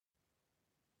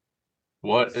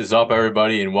What is up,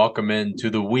 everybody, and welcome in to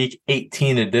the Week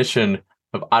 18 edition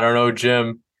of I Don't Know,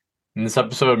 Jim. In this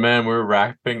episode, man, we're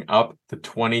wrapping up the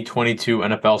 2022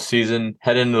 NFL season,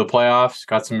 head into the playoffs,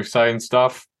 got some exciting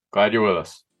stuff. Glad you're with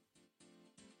us.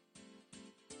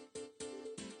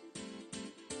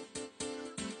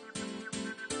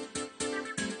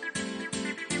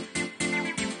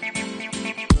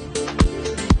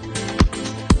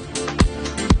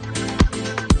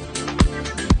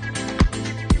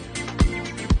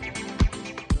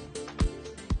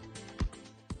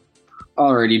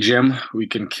 Alrighty, Jim. We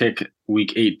can kick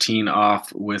week 18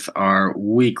 off with our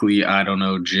weekly I Don't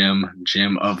Know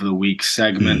Jim of the Week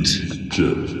segment.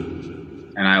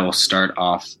 And I will start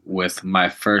off with my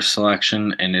first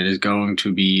selection, and it is going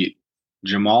to be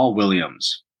Jamal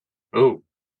Williams. Oh,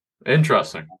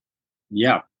 interesting.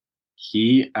 Yeah.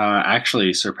 He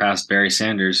actually surpassed Barry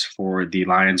Sanders for the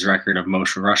Lions record of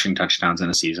most rushing touchdowns in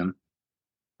a season.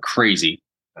 Crazy.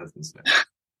 That's insane.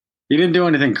 He didn't do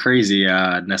anything crazy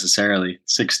necessarily.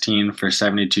 16 for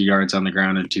 72 yards on the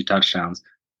ground and 2 touchdowns.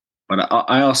 But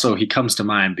he comes to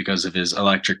mind because of his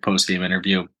electric post-game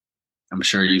interview. I'm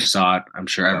sure you saw it. I'm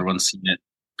sure everyone's seen it.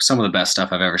 Some of the best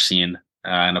stuff I've ever seen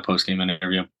in a post-game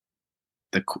interview.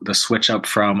 The switch up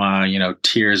from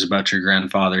tears about your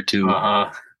grandfather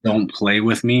to don't play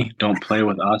with me, don't play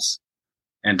with us,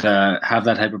 and to have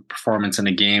that type of performance in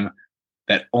a game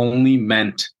that only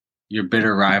meant your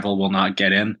bitter rival will not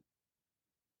get in.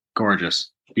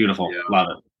 Gorgeous. Beautiful. Yeah. Love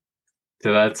it.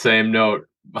 To that same note,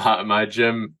 my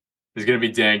Jim is going to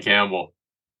be Dan Campbell.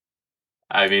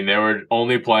 I mean, they were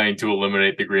only playing to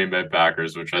eliminate the Green Bay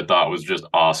Packers, which I thought was just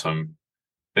awesome.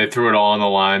 They threw it all on the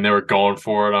line. They were going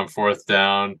for it on fourth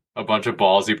down. A bunch of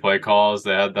ballsy play calls.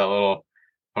 They had that little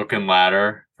hook and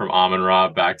ladder from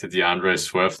Amon-Ra back to DeAndre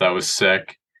Swift. That was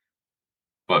sick.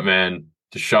 But, man,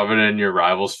 to shove it in your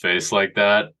rival's face like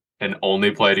that and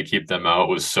only play to keep them out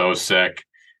was so sick.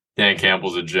 Dan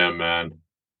Campbell's a gem, man.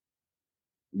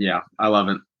 Yeah, I love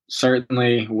it.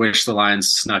 Certainly wish the Lions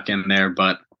snuck in there,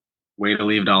 but way to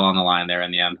leave it all on the line there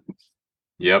in the end.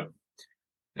 Yep.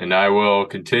 And I will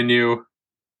continue.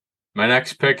 My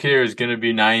next pick here is going to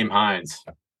be Nyheim Hines.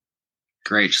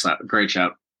 Great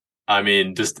shout. I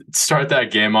mean, just start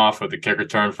that game off with a kick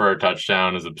return for a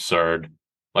touchdown is absurd.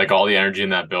 Like all the energy in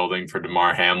that building for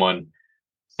Damar Hamlin.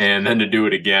 And then to do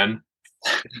it again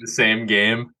in the same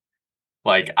game.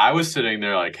 Like, I was sitting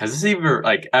there like, has this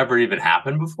ever even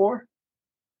happened before?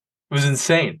 It was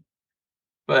insane.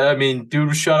 But, I mean, dude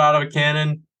was shot out of a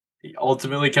cannon. He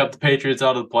ultimately kept the Patriots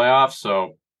out of the playoffs,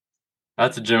 so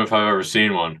that's a gem if I've ever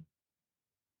seen one.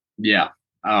 Yeah.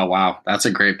 Oh, wow. That's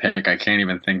a great pick. I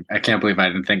can't believe I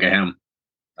didn't think of him.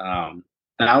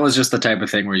 That was just the type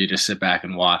of thing where you just sit back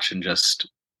and watch and just,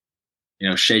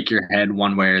 shake your head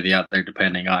one way or the other,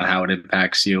 depending on how it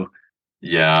impacts you.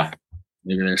 Yeah.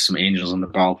 Maybe there's some angels in the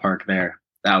ballpark there.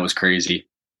 That was crazy.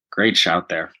 Great shout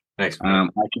there. Thanks.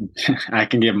 I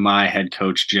can give my head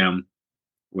coach Jim,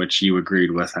 which you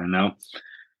agreed with, I know.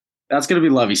 That's going to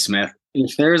be Lovie Smith.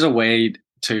 If there's a way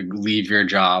to leave your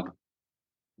job,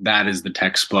 that is the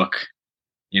textbook,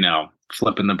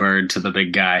 flipping the bird to the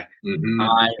big guy. Mm-hmm.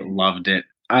 I loved it.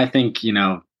 I think,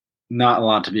 not a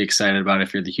lot to be excited about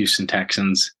if you're the Houston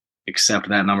Texans, except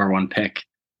that number 1 pick.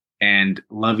 And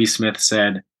Lovie Smith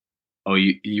said, oh,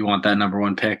 you want that number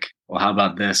 1 pick? Well, how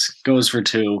about this? Goes for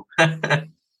 2.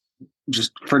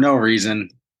 Just for no reason.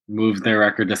 Move their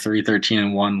record to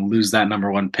 3-13-1. Lose that number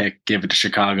 1 pick. Give it to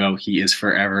Chicago. He is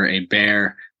forever a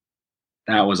Bear.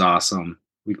 That was awesome.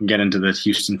 We can get into the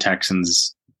Houston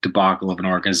Texans debacle of an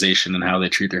organization and how they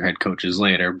treat their head coaches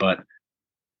later, but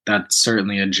that's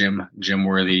certainly a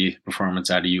Jim-worthy performance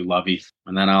out of you, Lovey.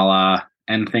 And then I'll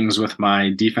end things with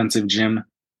my defensive Jim,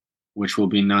 which will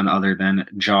be none other than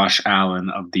Josh Allen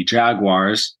of the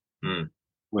Jaguars,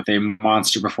 with a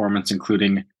monster performance,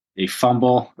 including a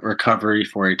fumble recovery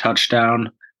for a touchdown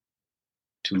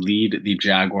to lead the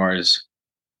Jaguars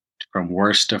from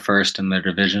worst to first in their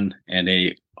division and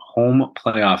a home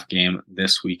playoff game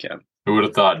this weekend. Who would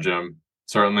have thought, Jim?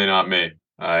 Certainly not me.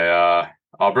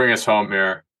 I'll bring us home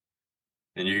here,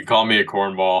 and you can call me a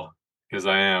cornball because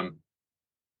I am.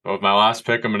 But with my last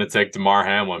pick, I'm going to take Damar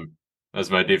Hamlin as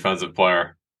my defensive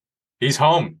player. He's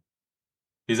home.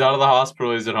 He's out of the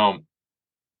hospital. He's at home.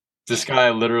 This guy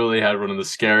literally had one of the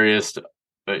scariest,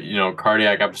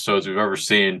 cardiac episodes we've ever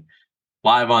seen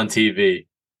live on TV.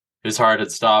 His heart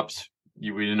had stopped.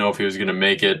 We didn't know if he was going to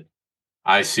make it.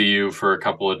 ICU for a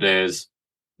couple of days.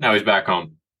 Now he's back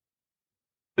home.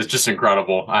 It's just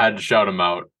incredible. I had to shout him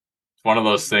out. It's one of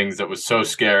those things that was so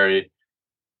scary.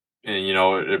 And,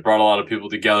 it brought a lot of people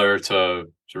together to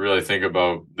really think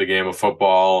about the game of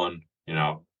football and,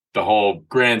 the whole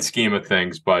grand scheme of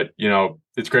things. But,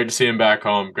 it's great to see him back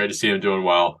home. Great to see him doing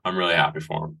well. I'm really happy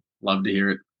for him. Love to hear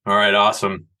it. All right,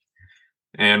 awesome.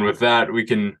 And with that, we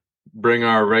can bring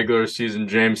our regular season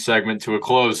James segment to a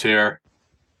close here.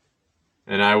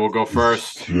 And I will go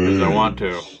first because I want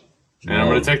to. And I'm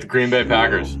going to take the Green Bay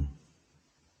Packers.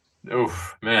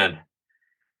 Oof, man.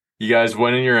 You guys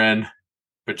win and you're in,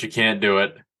 but you can't do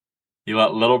it. You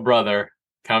let little brother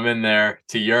come in there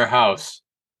to your house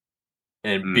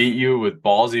and beat you with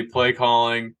ballsy play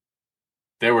calling.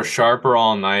 They were sharper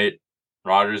all night.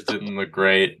 Rodgers didn't look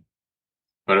great,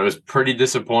 but it was pretty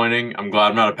disappointing. I'm glad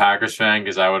I'm not a Packers fan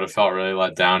because I would have felt really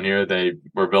let down here. They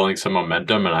were building some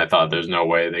momentum, and I thought there's no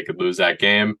way they could lose that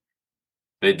game.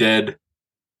 They did.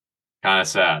 Kind of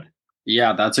sad.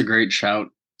 Yeah, that's a great shout.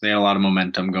 They had a lot of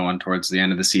momentum going towards the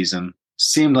end of the season.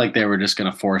 Seemed like they were just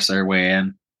going to force their way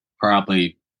in.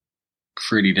 Probably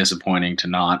pretty disappointing to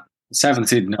not. Seventh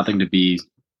seed, nothing to be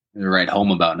right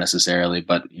home about necessarily,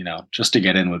 but just to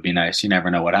get in would be nice. You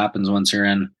never know what happens once you're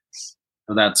in.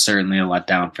 So that's certainly a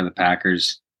letdown for the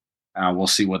Packers. We'll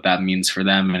see what that means for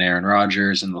them and Aaron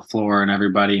Rodgers and LaFleur and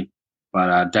everybody.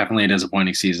 But definitely a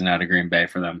disappointing season out of Green Bay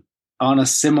for them. On a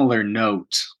similar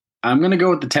note, I'm going to go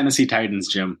with the Tennessee Titans,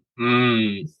 Jim.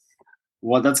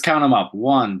 Well, let's count them up.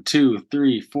 1, 2,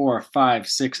 3, 4, 5,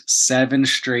 6, 7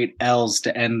 straight L's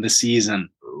to end the season.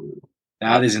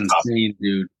 That is insane,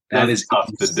 dude. That's tough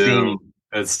insane. to do.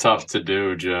 It's tough to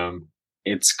do, Jim.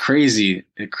 It's crazy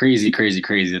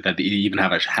that they even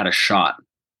had a shot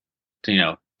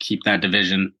to keep that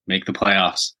division, make the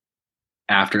playoffs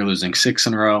after losing 6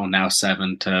 in a row, now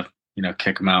 7 to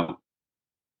kick them out.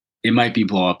 It might be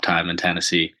blow up time in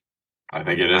Tennessee. I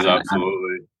think it is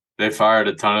absolutely. They fired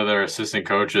a ton of their assistant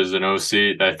coaches and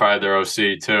OC. They fired their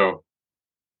OC too.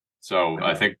 So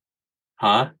I think,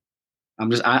 I'm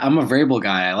a Vrabel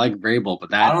guy. I like Vrabel,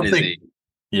 but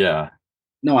yeah.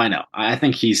 No, I know. I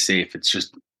think he's safe. It's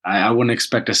just I wouldn't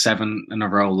expect a 7 in a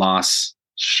row loss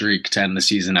streak to end the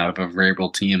season out of a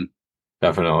Vrabel team.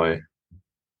 Definitely.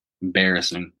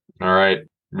 Embarrassing. All right.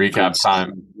 Recap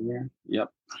time. Yep.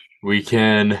 We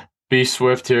can be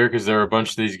swift here because there are a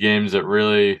bunch of these games that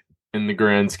really, in the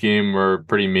grand scheme, were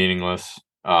pretty meaningless.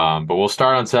 But we'll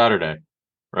start on Saturday,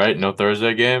 right? No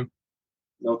Thursday game?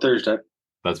 No Thursday.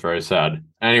 That's very sad.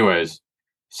 Anyways,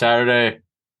 Saturday,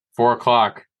 4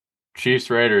 o'clock, Chiefs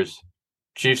Raiders.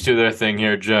 Chiefs do their thing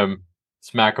here, Jim.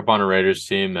 Smack up on a Raiders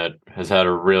team that has had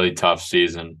a really tough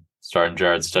season, starting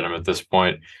Jarrett Stidham at this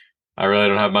point. I really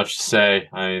don't have much to say.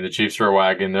 I mean, the Chiefs are a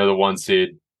wagon. They're the 1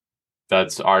 seed.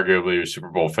 That's arguably your Super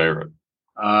Bowl favorite.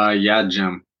 Yeah,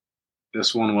 Jim.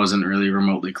 This one wasn't really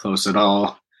remotely close at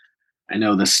all. I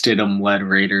know the Stidham-led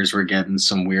Raiders were getting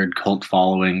some weird cult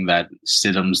following that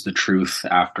Stidham's the truth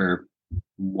after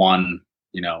one,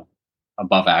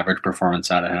 above average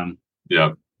performance out of him.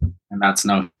 Yep. And that's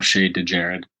no shade to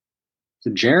Jared.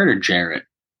 Is it Jared or Jarrett?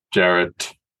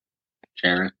 Jarrett.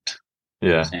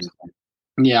 Yeah.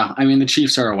 Yeah, I mean, the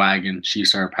Chiefs are a wagon.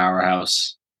 Chiefs are a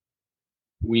powerhouse.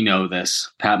 We know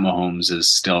this. Pat Mahomes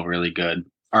is still really good.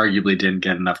 Arguably didn't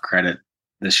get enough credit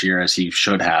this year as he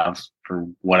should have for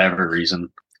whatever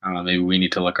reason. Maybe we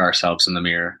need to look ourselves in the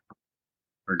mirror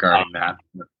regarding that.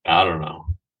 I don't know.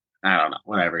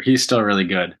 Whatever. He's still really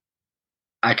good.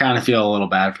 I kind of feel a little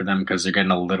bad for them because they're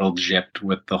getting a little gypped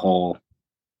with the whole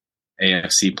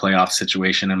AFC playoff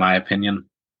situation, in my opinion.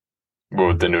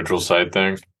 With the neutral site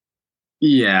thing?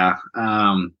 Yeah.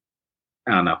 I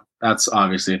don't know. That's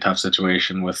obviously a tough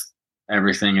situation with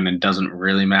everything, and it doesn't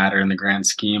really matter in the grand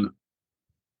scheme.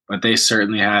 But they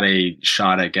certainly had a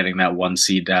shot at getting that 1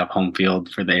 seed to have home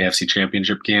field for the AFC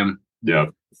Championship game. Yeah.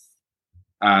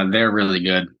 They're really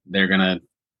good. They're going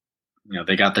to,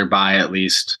 they got their bye at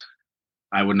least.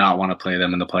 I would not want to play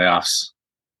them in the playoffs.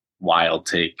 Wild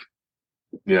take.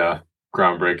 Yeah.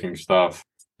 Groundbreaking stuff.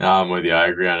 No, I'm with you. I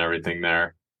agree on everything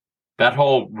there. That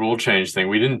whole rule change thing,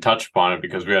 we didn't touch upon it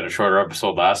because we had a shorter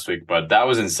episode last week, but that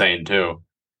was insane too.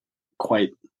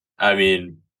 Quite. I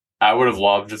mean, I would have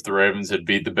loved if the Ravens had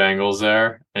beat the Bengals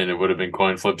there and it would have been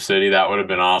coin flip city. That would have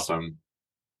been awesome.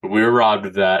 But we were robbed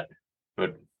of that.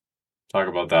 But talk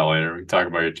about that later. We can talk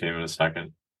about your team in a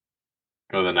second.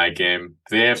 Go to the night game.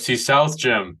 The AFC South,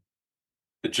 Jim.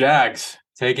 The Jags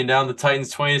taking down the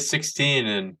Titans 20-16,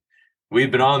 and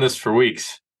we've been on this for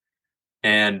weeks.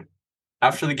 And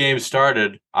after the game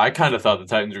started, I kind of thought the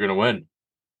Titans were going to win.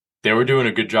 They were doing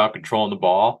a good job controlling the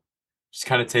ball, just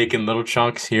kind of taking little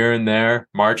chunks here and there,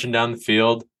 marching down the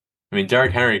field. I mean,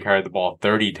 Derrick Henry carried the ball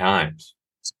 30 times.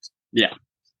 Yeah.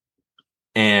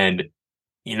 And,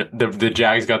 the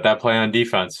Jags got that play on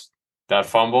defense. That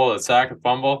fumble, that sack, and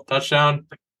fumble, touchdown,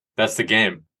 that's the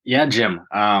game. Yeah, Jim.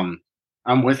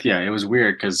 I'm with you. It was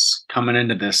weird because coming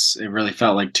into this, it really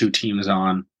felt like two teams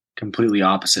on completely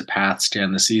opposite paths to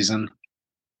end the season.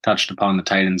 Touched upon the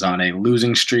Titans on a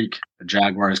losing streak, the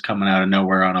Jaguars coming out of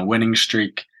nowhere on a winning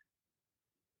streak.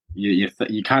 You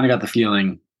kind of got the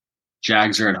feeling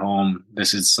Jags are at home.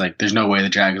 This is like there's no way the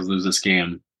Jags lose this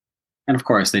game, and of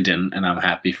course they didn't, and I'm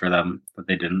happy for them that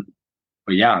they didn't.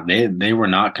 But yeah, they were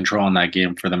not controlling that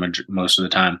game for the most of the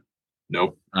time.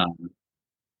 Nope.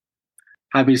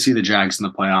 Happy to see the Jags in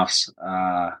the playoffs.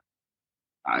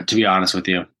 To be honest with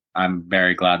you, I'm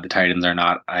very glad the Titans are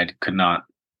not. I could not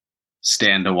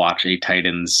stand to watch a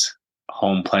Titans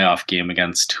home playoff game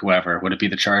against whoever. Would it be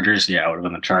the Chargers? Yeah, it would have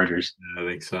been the Chargers. I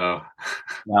think so.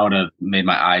 That would have made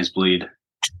my eyes bleed.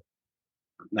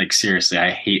 Like seriously,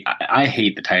 I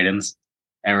hate the Titans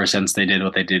ever since they did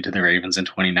what they did to the Ravens in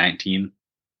 2019.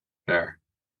 Fair.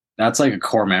 That's like a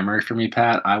core memory for me,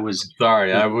 Pat.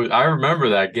 Sorry, I remember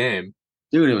that game.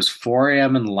 Dude, it was 4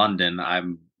 a.m. in London.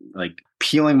 I'm like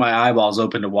peeling my eyeballs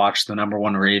open to watch the number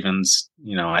one Ravens.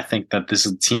 I think that this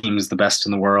team is the best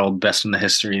in the world, best in the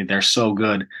history. They're so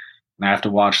good. And I have to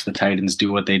watch the Titans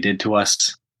do what they did to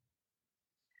us.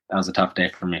 That was a tough day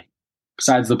for me.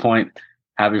 Besides the point,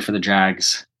 happy for the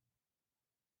Jags.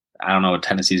 I don't know what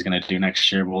Tennessee's going to do next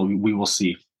year. We will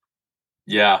see.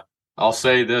 Yeah, I'll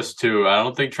say this too. I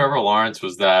don't think Trevor Lawrence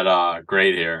was that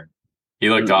great here. He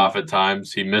looked off at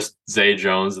times. He missed Zay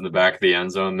Jones in the back of the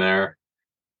end zone there.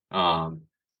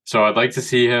 So I'd like to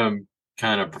see him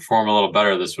kind of perform a little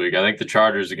better this week. I think the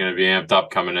Chargers are going to be amped up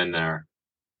coming in there.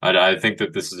 I think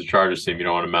that this is a Chargers team you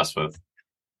don't want to mess with.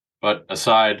 But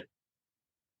aside,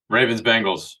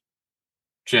 Ravens-Bengals.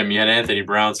 Jim, you had Anthony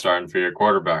Brown starting for your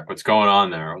quarterback. What's going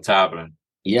on there? What's happening?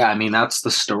 Yeah, I mean, that's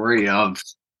the story of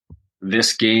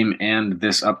this game and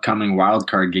this upcoming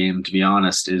wildcard game, to be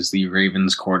honest, is the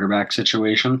Ravens quarterback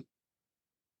situation.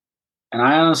 And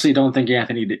I honestly don't think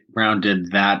Anthony Brown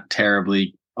did that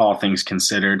terribly, all things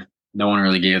considered. No one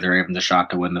really gave the Ravens a shot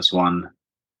to win this one.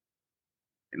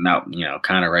 And that,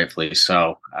 kind of rightfully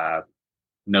so.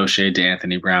 No shade to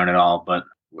Anthony Brown at all, but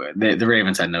the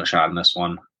Ravens had no shot in this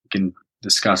one. We can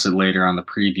discuss it later on the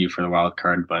preview for the wild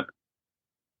card, but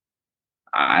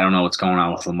I don't know what's going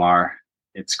on with Lamar.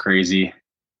 It's crazy.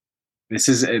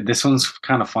 This one's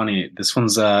kind of funny. This one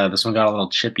got a little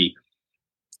chippy.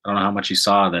 I don't know how much you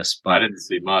saw this, but I didn't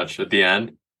see much at the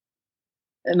end.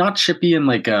 Not chippy in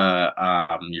like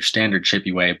your standard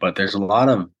chippy way, but there's a lot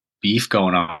of beef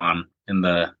going on in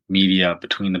the media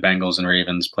between the Bengals and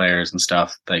Ravens players and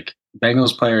stuff. Like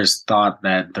Bengals players thought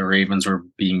that the Ravens were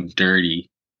being dirty.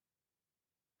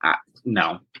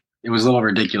 No, it was a little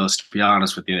ridiculous, to be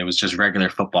honest with you. It was just regular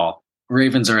football.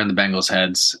 Ravens are in the Bengals'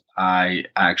 heads. I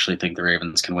actually think the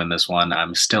Ravens can win this one.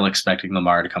 I'm still expecting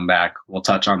Lamar to come back. We'll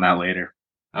touch on that later.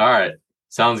 All right.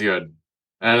 Sounds good.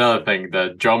 And another thing,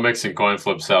 the Joe Mixon coin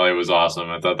flip Sally was awesome.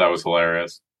 I thought that was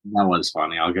hilarious. That was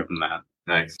funny. I'll give him that.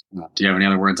 Thanks. Do you have any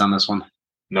other words on this one?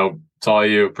 Nope. It's all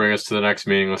you. Bring us to the next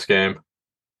meaningless game.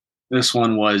 This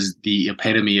one was the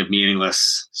epitome of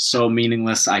meaningless. So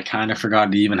meaningless, I kind of forgot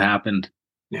it even happened.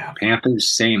 Yeah. Panthers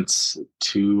Saints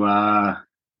to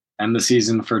end the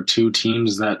season for two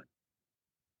teams that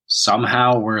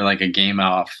somehow were like a game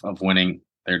off of winning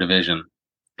their division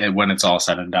when it's all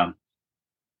said and done.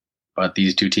 But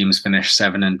these two teams finished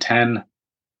 7-10,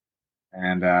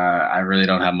 and I really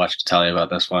don't have much to tell you about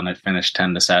this one. It finished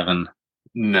 10-7.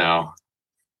 No.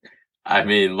 I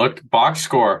mean, look, box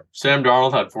score. Sam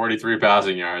Darnold had 43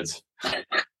 passing yards.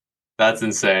 That's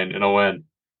insane in a win.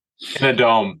 In a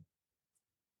dome.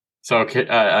 So,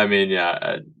 I mean,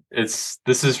 yeah, this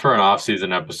is for an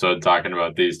off-season episode talking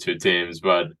about these two teams,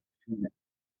 but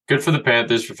good for the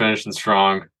Panthers for finishing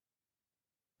strong.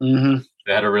 Mm-hmm.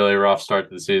 They had a really rough start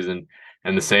to the season,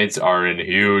 and the Saints are in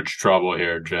huge trouble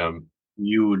here, Jim.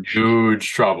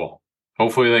 Huge trouble.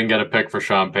 Hopefully they can get a pick for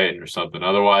Sean Payton or something.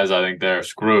 Otherwise, I think they're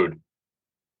screwed.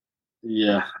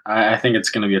 Yeah, I think it's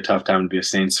going to be a tough time to be a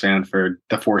Saints fan for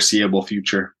the foreseeable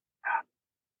future.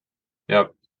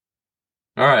 Yep.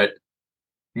 All right.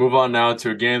 Move on now to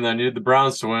a game that needed the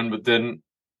Browns to win, but didn't.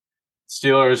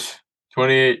 Steelers,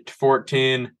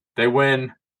 28-14. They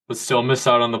win, but still miss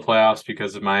out on the playoffs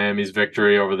because of Miami's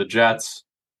victory over the Jets.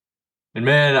 And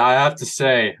man, I have to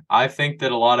say, I think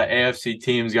that a lot of AFC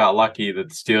teams got lucky that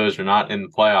the Steelers are not in the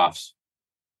playoffs.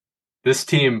 This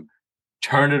team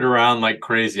turned it around like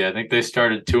crazy. I think they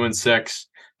started 2-6.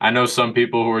 I know some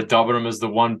people who were dubbing them as the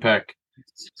one pick.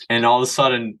 And all of a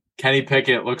sudden, Kenny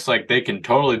Pickett looks like they can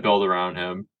totally build around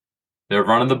him. They're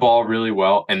running the ball really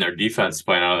well, and their defense is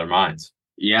playing out of their minds.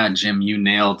 Yeah, Jim, you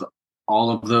nailed all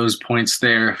of those points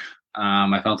there.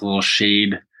 I felt a little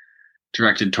shade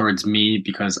directed towards me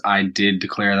because I did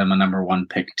declare them a number one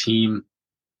pick team.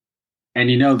 And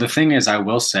the thing is, I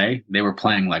will say they were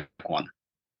playing like one.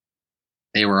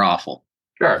 They were awful.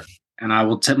 Sure. And I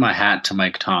will tip my hat to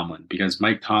Mike Tomlin because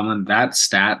Mike Tomlin, that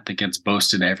stat that gets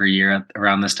boasted every year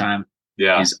around this time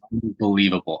is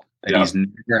unbelievable. That he's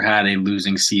never had a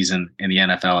losing season in the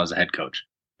NFL as a head coach.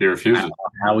 He refuses. I don't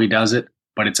know how he does it,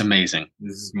 but it's amazing. He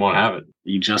just won't have it.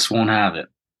 He just won't have it.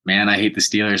 Man, I hate the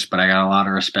Steelers, but I got a lot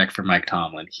of respect for Mike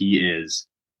Tomlin. He is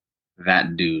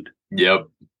that dude. Yep.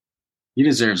 He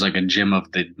deserves like a Gym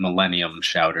of the Millennium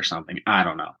shout or something. I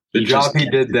don't know. The job he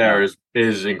did there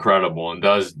is incredible and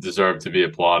does deserve to be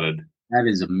applauded. That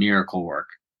is a miracle work.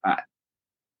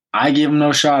 I gave him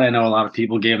no shot. I know a lot of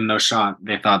people gave him no shot.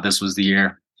 They thought this was the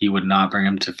year he would not bring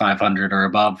him to 500 or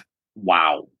above.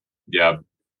 Wow. Yep.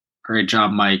 Great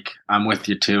job, Mike. I'm with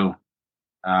you too.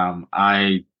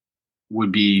 I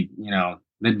would be,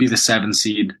 they'd be the 7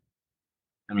 seed.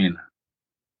 I mean,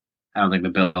 I don't think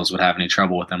the Bills would have any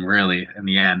trouble with them really in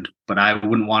the end, but I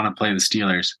wouldn't want to play the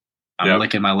Steelers. I'm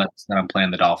licking my lips that I'm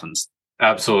playing the Dolphins.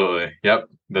 Absolutely. Yep.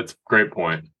 That's a great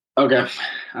point. Okay.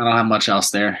 I don't have much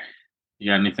else there.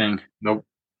 You got anything? Nope.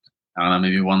 I don't know,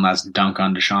 maybe one last dunk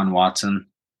on Deshaun Watson.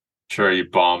 Sure, you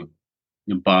bum.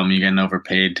 You bum. You're getting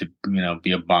overpaid to,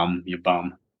 be a bum. You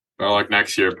bum. Or like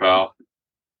next year, pal.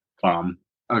 Bum.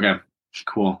 Okay.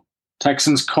 Cool.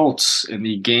 Texans Colts in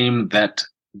the game that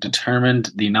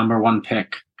determined the number one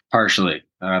pick partially.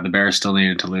 The Bears still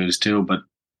needed to lose too, but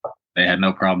they had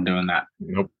no problem doing that.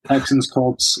 Nope. Texans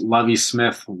Colts, Lovie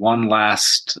Smith, one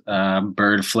last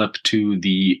bird flip to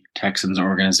the Texans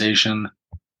organization.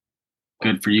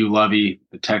 Good for you, Lovie.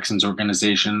 The Texans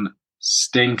organization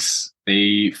stinks.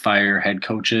 They fire head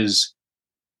coaches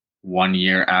 1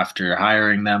 year after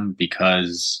hiring them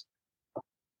because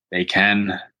they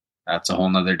can. That's a whole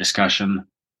nother discussion.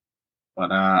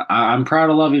 But I'm proud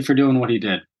of Lovie for doing what he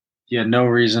did. He had no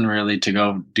reason really to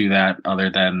go do that other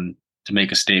than to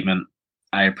make a statement.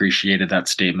 I appreciated that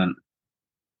statement.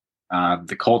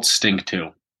 The Colts stink too.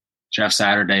 Jeff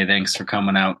Saturday, thanks for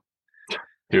coming out.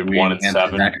 Dude,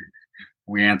 1-7.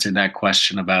 We answered that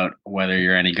question about whether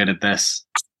you're any good at this.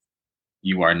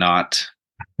 You are not.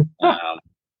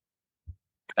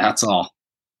 That's all.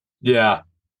 Yeah.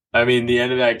 I mean, the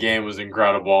end of that game was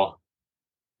incredible.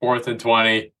 4th and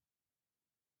 20.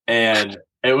 And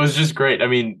it was just great. I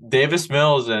mean, Davis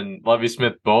Mills and Lovie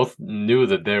Smith both knew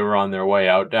that they were on their way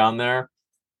out down there.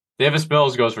 Davis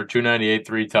Mills goes for 298,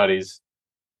 3 tutties.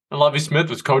 And Lovie Smith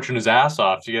was coaching his ass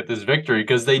off to get this victory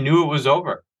because they knew it was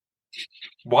over.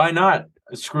 Why not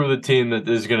screw the team that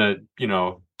is going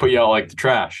to, put you out like the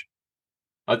trash?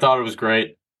 I thought it was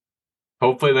great.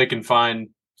 Hopefully they can find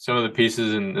some of the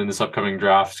pieces in this upcoming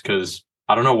draft because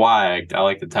I don't know why I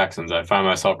like the Texans. I find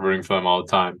myself rooting for them all the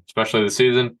time, especially this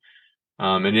season.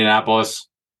 Indianapolis,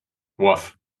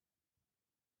 woof.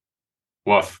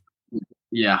 Woof.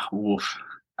 Yeah, woof.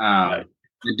 I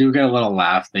do get a little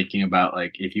laugh thinking about,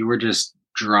 like, if you were just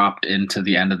dropped into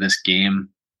the end of this game,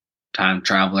 time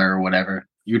traveler or whatever,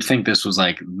 you'd think this was,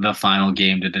 like, the final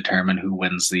game to determine who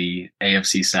wins the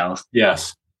AFC South.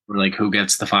 Yes. Or, like, who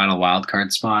gets the final wild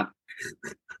card spot.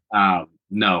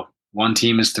 No. One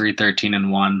team is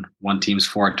 3-13-1. One team's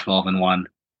 4-12-1.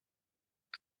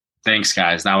 Thanks,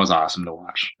 guys. That was awesome to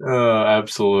watch.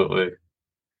 Absolutely.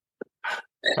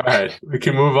 All right. We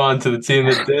can move on to the team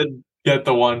that did get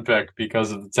the 1 pick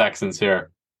because of the Texans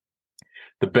here.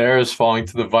 The Bears falling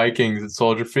to the Vikings at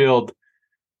Soldier Field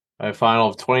by a final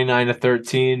of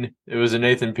 29-13. It was a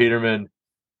Nathan Peterman,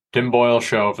 Tim Boyle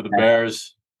show for the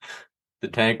Bears. The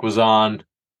tank was on.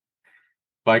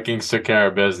 Vikings took care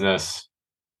of business.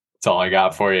 That's all I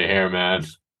got for you here, man.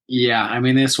 Yeah, I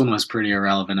mean, this one was pretty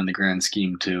irrelevant in the grand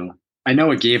scheme, too. I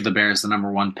know it gave the Bears the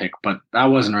number 1 pick, but that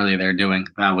wasn't really their doing.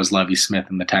 That was Lovie Smith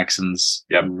and the Texans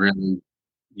who really,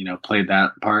 played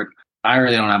that part. I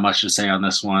really don't have much to say on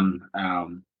this one.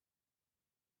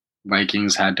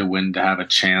 Vikings had to win to have a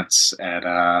chance at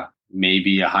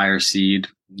maybe a higher seed.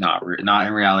 Not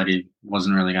in reality.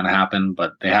 Wasn't really going to happen,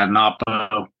 but they had an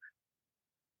oppo.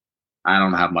 I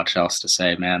don't have much else to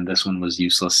say, man. This one was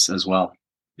useless as well.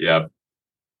 Yep.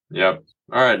 All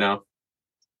right, now.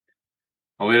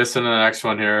 I'll lead us into the next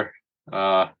one here.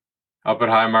 Up at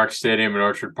Highmark Stadium in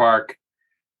Orchard Park.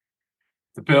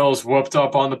 The Bills whooped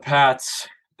up on the Pats,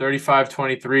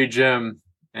 35-23, Jim,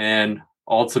 and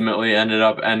ultimately ended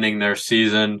up ending their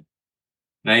season.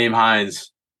 Nyheim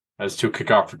Hines has 2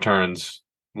 kickoff returns,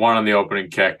 1 on the opening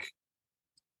kick.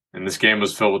 And this game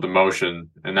was filled with emotion,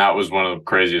 and that was one of the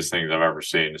craziest things I've ever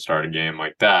seen to start a game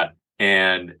like that.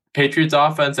 And Patriots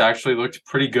offense actually looked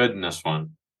pretty good in this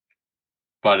one.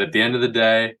 But at the end of the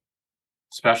day,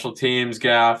 special teams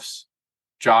gaffes.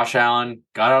 Josh Allen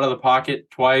got out of the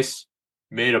pocket twice,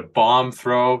 made a bomb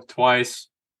throw twice.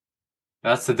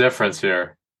 That's the difference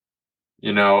here.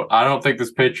 I don't think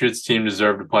this Patriots team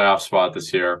deserved a playoff spot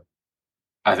this year.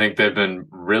 I think they've been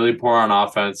really poor on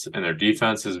offense, and their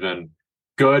defense has been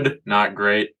good, not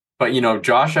great. But,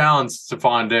 Josh Allen,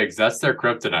 Stephon Diggs, that's their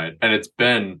kryptonite. And it's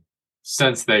been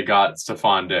since they got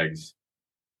Stephon Diggs.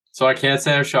 So I can't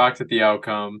say I'm shocked at the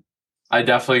outcome. I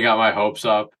definitely got my hopes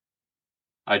up.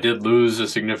 I did lose a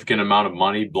significant amount of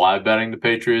money live betting the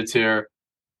Patriots here.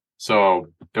 So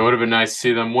it would have been nice to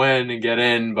see them win and get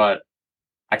in, but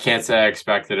I can't say I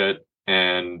expected it.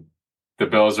 And the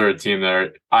Bills are a team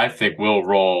that I think will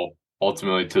roll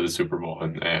ultimately to the Super Bowl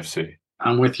in the AFC.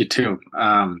 I'm with you too.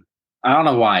 I don't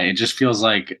know why. It just feels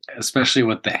like, especially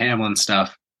with the Hamlin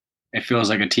stuff, it feels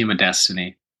like a team of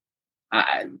destiny.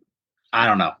 I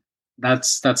don't know. That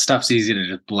stuff's easy to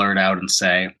just blurt out and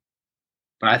say,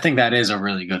 but I think that is a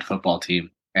really good football team.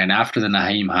 And after the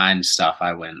Nyheim Hines stuff,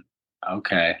 I went,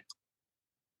 okay,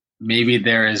 maybe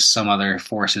there is some other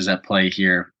forces at play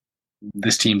here.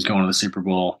 This team's going to the Super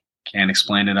Bowl. Can't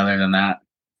explain it other than that.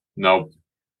 Nope.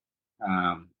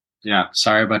 Yeah,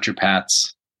 sorry about your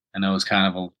Pats. I know it was kind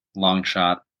of a long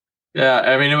shot. Yeah,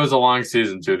 I mean, it was a long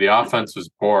season, too. The offense was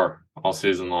poor all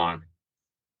season long.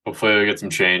 Hopefully they get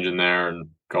some change in there and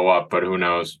go up, but who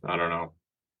knows? I don't know.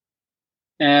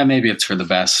 Yeah, maybe it's for the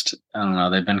best. I don't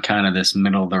know. They've been kind of this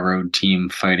middle-of-the-road team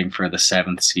fighting for the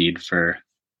 7th seed for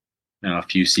a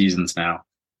few seasons now,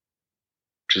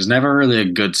 which is never really a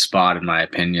good spot, in my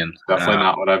opinion. Definitely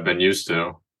not what I've been used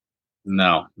to.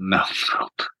 No.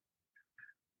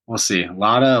 We'll see. A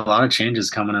lot of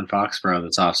changes coming in Foxborough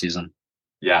this offseason.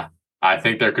 Yeah, I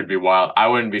think there could be wild. I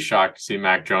wouldn't be shocked to see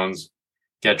Mac Jones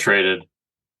get traded.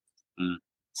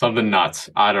 Something nuts.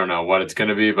 I don't know what it's going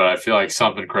to be, but I feel like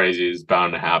something crazy is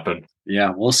bound to happen.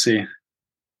 Yeah, we'll see.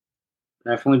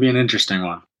 Definitely be an interesting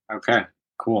one. Okay,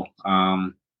 cool.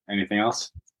 Anything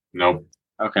else? Nope.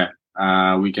 Okay.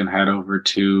 We can head over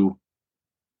to.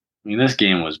 I mean, this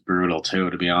game was brutal too,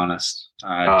 to be honest.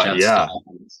 Yeah.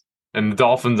 Dolphins. And the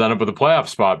Dolphins end up with a playoff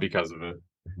spot because of it.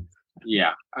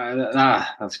 Yeah.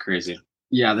 That's crazy.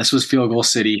 Yeah, this was field goal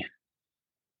city.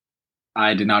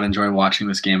 I did not enjoy watching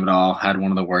this game at all. Had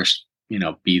one of the worst,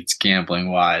 beats gambling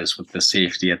wise with the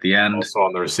safety at the end. Also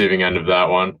on the receiving end of that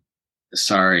one.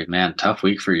 Sorry, man. Tough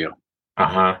week for you.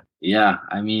 Yeah,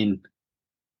 I mean,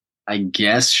 I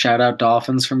guess shout out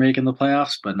Dolphins for making the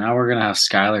playoffs, but now we're going to have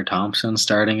Skylar Thompson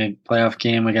starting a playoff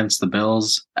game against the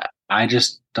Bills. I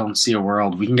just don't see a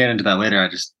world. We can get into that later.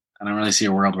 I don't really see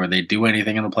a world where they do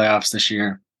anything in the playoffs this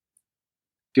year.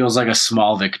 Feels like a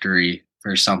small victory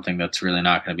for something that's really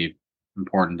not going to be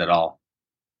important at all.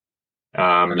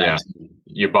 Yeah.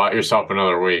 You bought yourself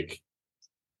another week.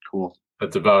 Cool.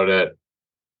 That's about it.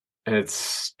 And it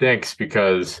stinks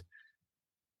because,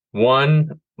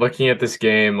 one, looking at this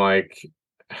game, I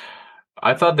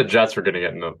thought the Jets were going to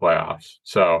get into the playoffs.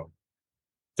 So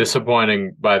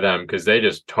disappointing by them because they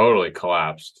just totally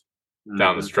collapsed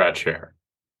down the stretch here.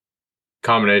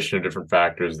 Combination of different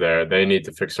factors there. They need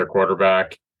to fix their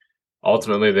quarterback.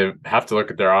 Ultimately, they have to look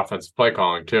at their offensive play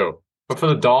calling too. But for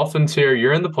the Dolphins here,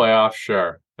 you're in the playoffs,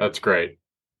 sure. That's great.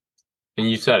 And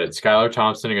you said it, Skylar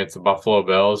Thompson against the Buffalo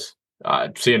Bills.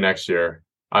 See you next year.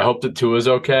 I hope that Tua's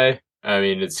okay. I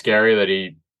mean, it's scary that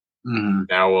he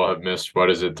now will have missed,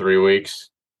 3 weeks?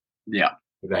 Yeah.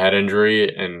 With a head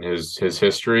injury and his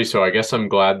history. So I guess I'm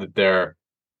glad that they're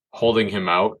holding him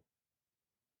out.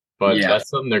 But that's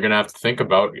something they're going to have to think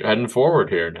about heading forward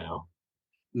here now.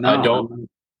 No,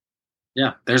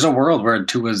 yeah, there's a world where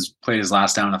Tua's played his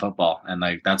last down of football, and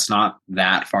that's not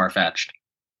that far-fetched.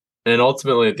 And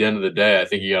ultimately, at the end of the day, I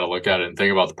think you got to look at it and think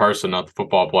about the person, not the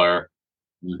football player.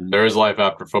 There is life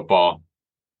after football.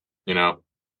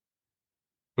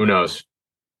 Who knows?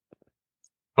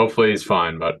 Hopefully he's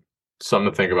fine, but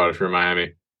something to think about if you're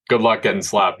Miami. Good luck getting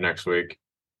slapped next week.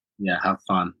 Yeah, have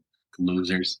fun,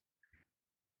 losers.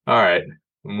 All right,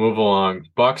 we'll move along.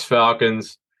 Bucks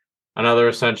Falcons, another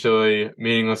essentially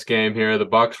meaningless game here. The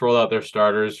Bucks rolled out their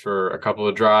starters for a couple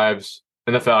of drives,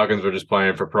 and the Falcons were just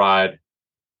playing for pride.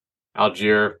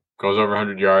 Algier goes over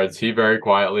 100 yards. He very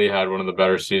quietly had one of the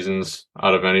better seasons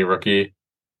out of any rookie.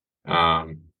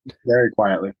 Very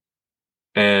quietly.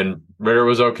 And Ritter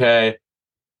was okay.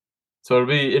 So it'll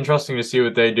be interesting to see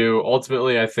what they do.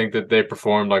 Ultimately, I think that they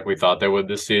performed like we thought they would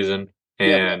this season.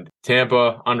 And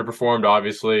Tampa underperformed,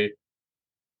 obviously.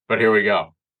 But here we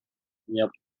go. Yep.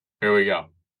 Here we go.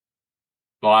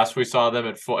 The last we saw them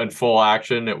in full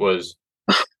action, it was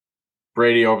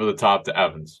Brady over the top to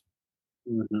Evans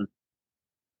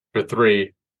for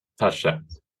 3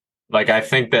 touchdowns. Like I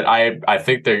think that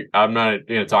I'm not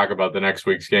going to talk about the next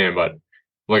week's game, but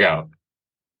look out,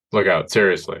 look out,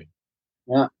 seriously.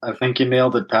 Yeah, I think you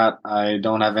nailed it, Pat. I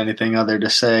don't have anything other to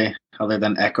say other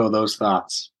than echo those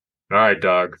thoughts. All right,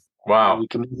 Doug. Wow, We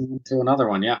can move into another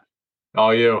one. Yeah.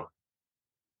 all you.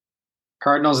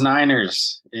 Cardinals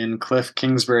Niners in Cliff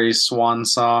Kingsbury's swan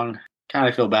song. Kind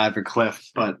of feel bad for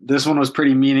Cliff, but this one was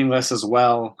pretty meaningless as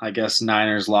well. I guess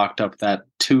Niners locked up that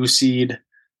 2 seed,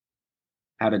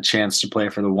 had a chance to play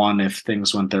for the 1 if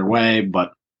things went their way,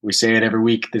 but we say it every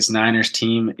week. This Niners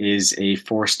team is a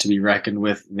force to be reckoned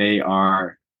with. They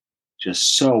are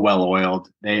just so well oiled.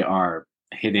 They are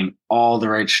hitting all the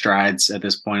right strides at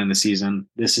this point in the season.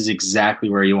 This is exactly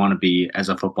where you want to be as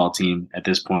a football team at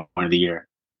this point of the year.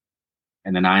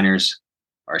 And the Niners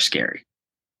are scary.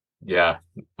 Yeah,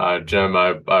 Jim,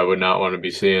 I would not want to be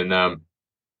seeing them.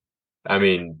 I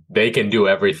mean, they can do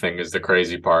everything is the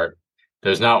crazy part.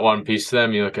 There's not one piece to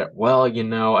them you look at, well,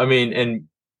 I mean, and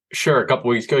sure, a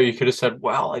couple weeks ago you could have said,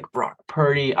 well, like Brock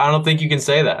Purdy. I don't think you can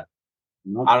say that.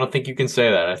 Nope. I don't think you can say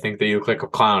that. I think that you look like a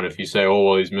clown if you say, oh,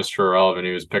 well, he's Mr. Irrelevant.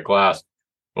 He was picked last.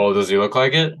 Well, does he look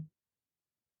like it?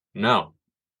 No.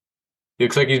 He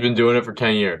looks like he's been doing it for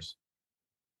 10 years.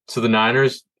 So the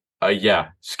Niners, yeah,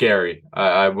 scary.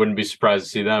 I wouldn't be surprised to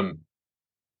see them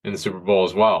in the Super Bowl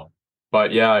as well.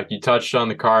 But yeah, you touched on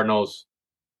the Cardinals.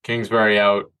 Kingsbury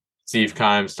out, Steve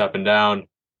Keim stepping down.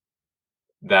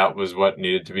 That was what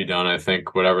needed to be done. I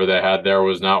think whatever they had there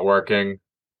was not working.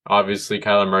 Obviously,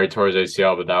 Kyler Murray tore his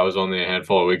ACL, but that was only a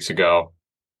handful of weeks ago.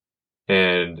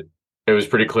 And it was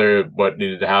pretty clear what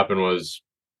needed to happen was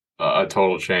a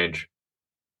total change.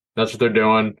 That's what they're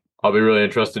doing. I'll be really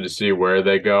interested to see where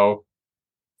they go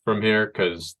from here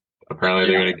because apparently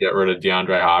they're going to get rid of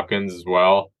DeAndre Hopkins as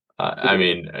well. I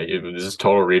mean, is this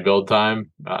total rebuild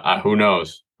time? Who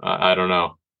knows? I don't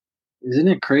know. Isn't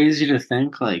it crazy to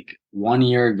think like 1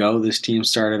 year ago this team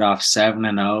started off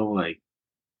 7-0, like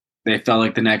they felt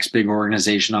like the next big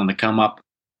organization on the come up,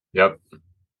 Yep.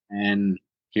 and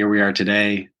here we are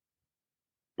today,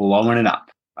 blowing it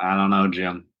up. I don't know,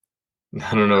 Jim.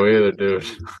 I don't know either, dude.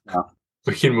 Yeah.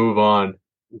 We can move on.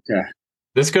 Okay.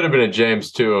 This could have been a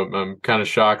James too. I'm kind of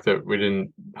shocked that we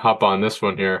didn't hop on this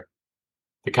one here.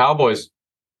 The Cowboys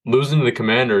losing to the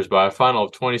Commanders by a final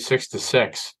of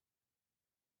 26-6.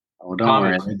 Oh, don't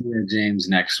worry. I'll do James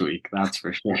next week. That's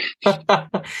for sure.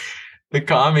 The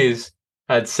Commies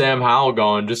had Sam Howell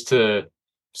going just to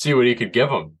see what he could give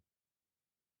them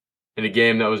in a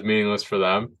game that was meaningless for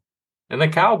them. And the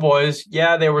Cowboys,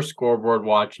 yeah, they were scoreboard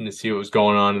watching to see what was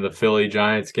going on in the Philly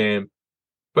Giants game,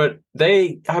 but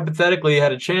they hypothetically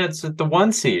had a chance at the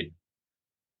 1 seed.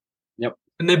 Yep.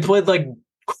 And they played like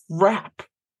crap.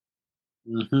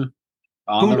 Mm-hmm.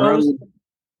 On the road.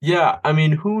 Yeah, I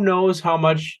mean, who knows how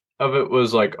much of it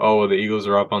was like, oh, the Eagles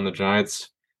are up on the Giants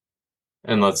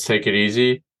and let's take it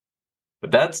easy. But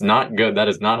that's not good. That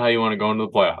is not how you want to go into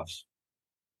the playoffs.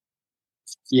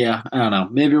 Yeah, I don't know.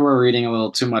 Maybe we're reading a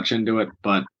little too much into it,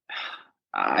 but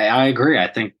I agree. I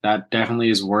think that definitely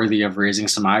is worthy of raising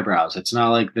some eyebrows. It's not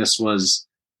like this was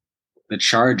the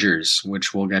Chargers,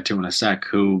 which we'll get to in a sec,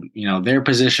 who, their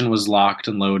position was locked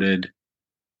and loaded.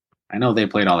 I know they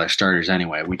played all their starters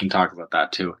anyway. We can talk about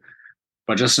that too.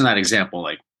 But just in that example,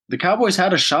 like the Cowboys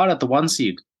had a shot at the 1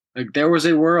 seed. Like there was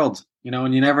a world,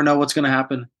 and you never know what's going to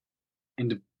happen.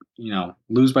 And,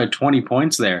 lose by 20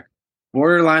 points there.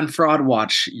 Borderline fraud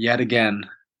watch yet again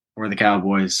for the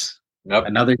Cowboys. Yep.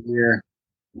 Another year.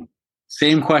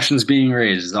 Same questions being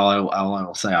raised is all I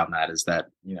will say on that is that,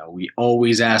 we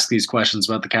always ask these questions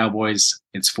about the Cowboys.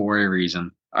 It's for a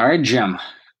reason. All right, Jim.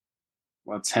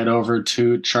 Let's head over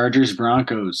to Chargers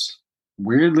Broncos.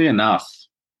 Weirdly enough,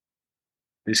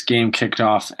 this game kicked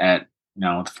off at, the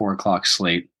 4:00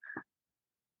 slate,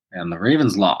 and the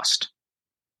Ravens lost.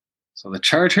 So the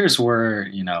Chargers were,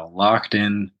 locked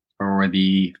in for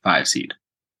the 5 seed.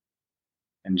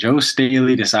 And Joe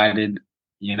Staley decided,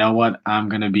 you know what? I'm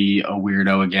going to be a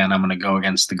weirdo again. I'm going to go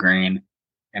against the grain,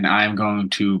 and I'm going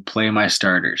to play my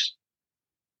starters.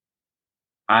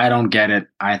 I don't get it.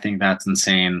 I think that's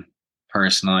insane,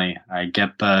 personally. I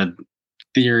get the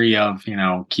theory of,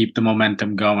 keep the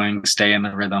momentum going, stay in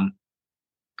the rhythm.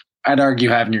 I'd argue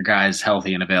having your guys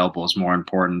healthy and available is more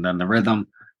important than the rhythm.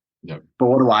 Yep. But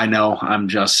what do I know? I'm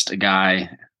just a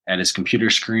guy at his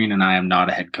computer screen, and I am not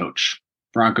a head coach.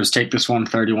 Broncos take this one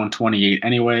 31-28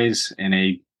 anyways in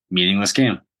a meaningless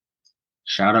game.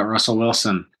 Shout out Russell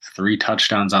Wilson. 3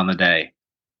 touchdowns on the day.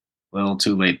 A little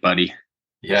too late, buddy.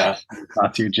 Yeah.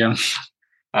 Thought to you, Jim.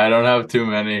 I don't have too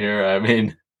many here. I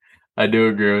mean, I do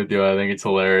agree with you. I think it's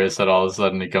hilarious that all of a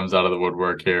sudden he comes out of the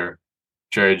woodwork here.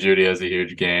 Jerry Jeudy has a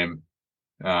huge game.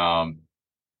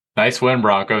 Nice win,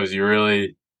 Broncos. You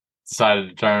really decided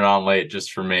to turn it on late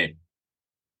just for me.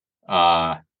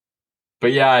 But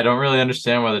yeah, I don't really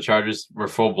understand why the Chargers were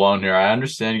full blown here. I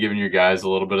understand giving your guys a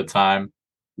little bit of time,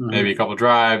 maybe a couple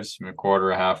drives, a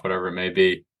quarter, a half, whatever it may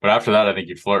be. But after that, I think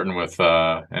you're flirting with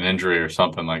an injury or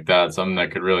something like that, something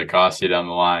that could really cost you down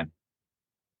the line.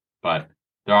 But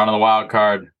they're on the wild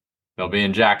card. They'll be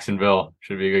in Jacksonville.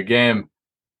 Should be a good game.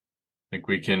 Think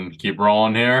we can keep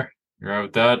rolling here. You're right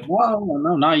with that? Well,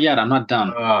 no, not yet. I'm not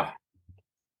done. Uh,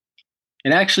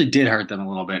 It actually did hurt them a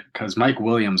little bit because Mike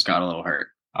Williams got a little hurt.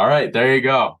 all right, there you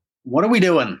go. What are we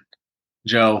doing,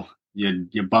 Joe?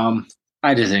 You bum.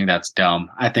 I just think that's dumb.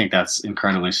 I think that's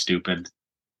incredibly stupid.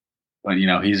 But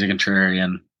he's a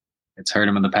contrarian. It's hurt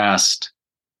him in the past.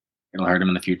 It'll hurt him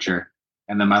in the future.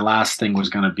 And then my last thing was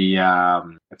going to be, I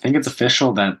think it's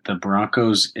official that the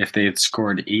Broncos, if they had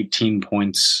scored 18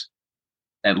 points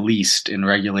at least in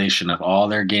regulation of all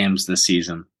their games this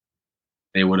season,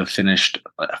 they would have finished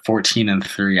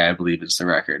 14-3, I believe is the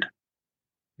record.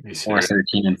 Or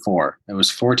 13-4. It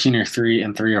was 14-3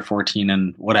 and 3 or 14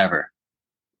 and whatever.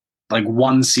 Like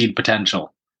one seed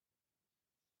potential.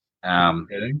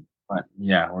 But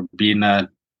yeah, we're beating a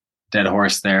dead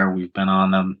horse there. We've been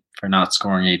on them for not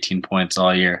scoring 18 points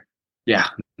all year. Yeah,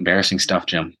 embarrassing stuff,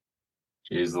 Jim.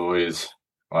 Jeez Louise.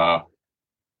 Wow.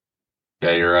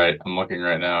 Yeah, you're right. I'm looking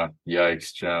right now.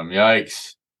 Yikes, Jim.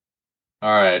 Yikes.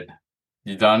 All right.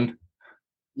 You done?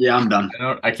 Yeah, I'm done.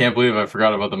 I can't believe I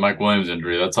forgot about the Mike Williams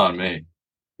injury. That's on me.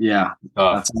 Yeah.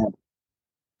 That's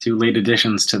two late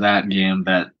additions to that game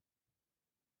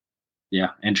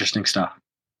yeah, interesting stuff.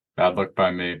 Bad luck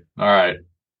by me. All right.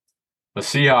 The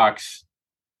Seahawks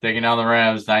taking down the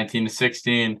Rams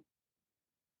 19-16. And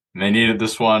they needed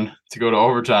this one to go to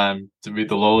overtime to beat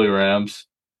the lowly Rams.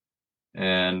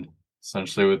 And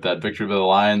essentially with that victory by the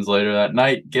Lions later that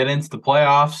night, get into the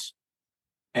playoffs.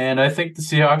 And I think the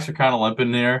Seahawks are kind of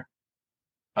limping here.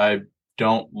 I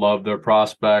don't love their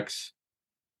prospects.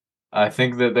 I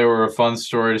think that they were a fun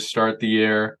story to start the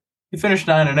year. They finished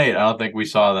 9-8. I don't think we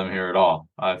saw them here at all.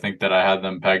 I think that I had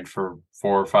them pegged for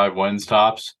 4 or 5 wins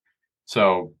tops.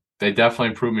 So they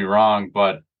definitely proved me wrong.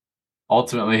 But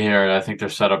ultimately here, I think they're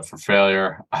set up for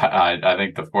failure. I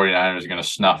think the 49ers are going to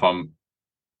snuff them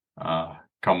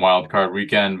come wild card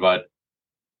weekend. But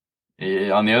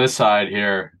on the other side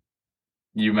here,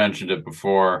 you mentioned it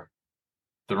before,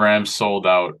 the Rams sold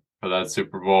out for that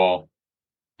Super Bowl,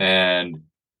 and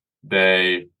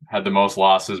they had the most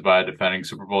losses by a defending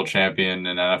Super Bowl champion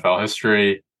in NFL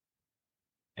history,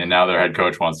 and now their head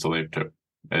coach wants to leave too.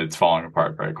 It's falling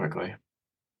apart very quickly.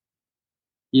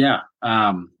 Yeah,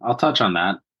 I'll touch on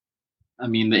that. I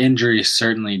mean, the injuries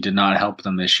certainly did not help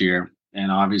them this year,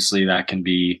 and obviously that can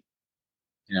be,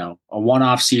 a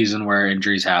one-off season where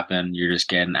injuries happen. You're just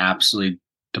getting absolutely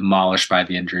demolished by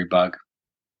the injury bug.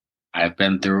 I've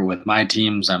been through it with my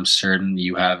teams. I'm certain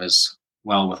you have as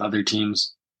well with other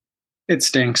teams. It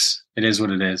stinks. It is what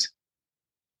it is.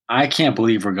 I can't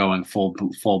believe we're going full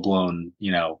blown,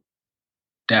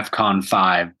 DEFCON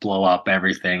 5, blow up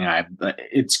everything.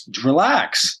 It's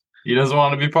relax. He doesn't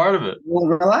want to be part of it. Well,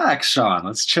 relax, Sean.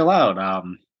 Let's chill out.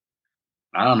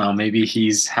 I don't know. Maybe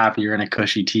he's happier in a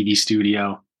cushy TV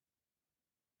studio.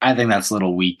 I think that's a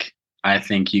little weak. I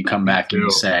think you come back and you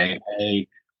say, hey,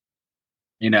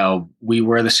 we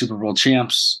were the Super Bowl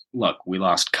champs. Look, we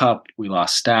lost Kupp. We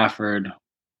lost Stafford.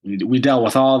 We dealt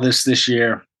with all this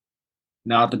year.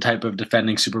 Not the type of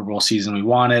defending Super Bowl season we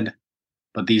wanted,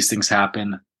 but these things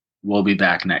happen. We'll be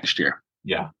back next year.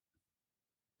 Yeah.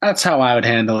 That's how I would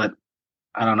handle it.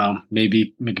 I don't know.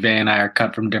 Maybe McVay and I are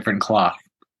cut from different cloth.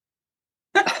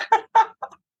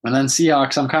 And then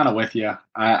Seahawks, I'm kind of with you.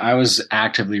 I was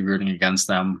actively rooting against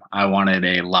them. I wanted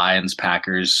a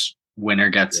Lions-Packers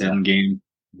winner gets in game.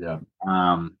 Yeah.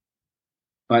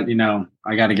 But,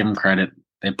 I got to give them credit.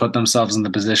 They put themselves in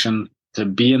the position to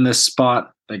be in this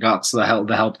spot. They got the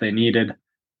help they needed.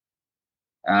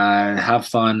 Have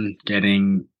fun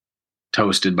getting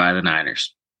toasted by the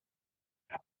Niners.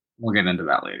 We'll get into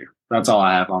that later. That's all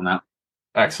I have on that.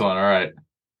 Excellent. All right.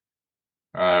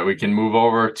 We can move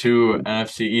over to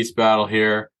NFC East battle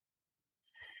here.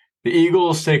 The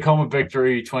Eagles take home a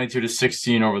victory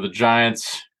 22-16 over the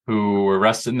Giants, who were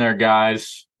resting their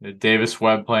guys. Davis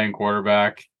Webb playing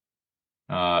quarterback.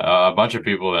 A bunch of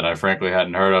people that I frankly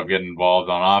hadn't heard of getting involved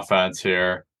on offense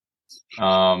here.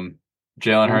 Jalen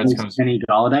Hurts comes. Kenny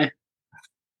Golladay.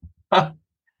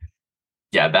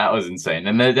 Yeah, that was insane.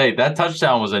 And that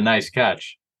touchdown was a nice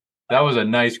catch. That was a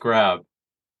nice grab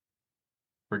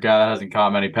for a guy that hasn't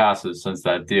caught many passes since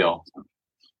that deal.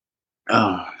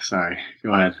 Oh, sorry.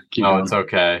 Go ahead. Keep going. It's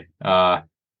okay.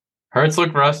 Hurts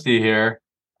looked rusty here.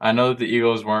 I know that the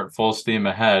Eagles weren't full steam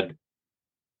ahead,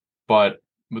 but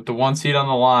with the 1 seed on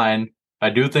the line, I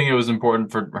do think it was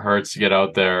important for Hurts to get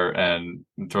out there and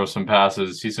throw some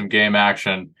passes, see some game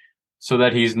action, so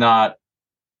that he's not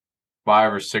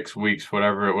 5 or 6 weeks,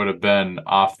 whatever it would have been,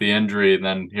 off the injury. And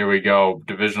then here we go,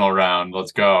 divisional round.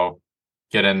 Let's go.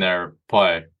 Get in there,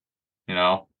 play. You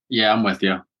know? Yeah, I'm with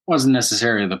you. Wasn't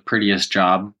necessarily the prettiest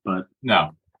job, but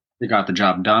No. they got the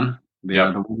job done. They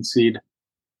are the 1 seed.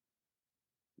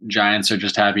 Giants are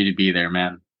just happy to be there,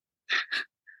 man.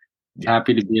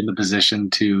 Happy to be in the position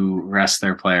to rest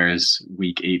their players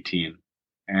week 18.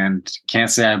 And can't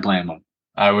say I blame them.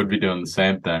 I would be doing the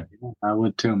same thing. I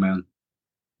would too, man.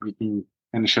 We can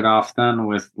finish it off then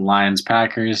with Lions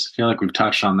Packers. I feel like we've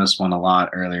touched on this one a lot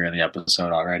earlier in the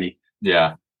episode already.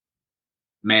 Yeah.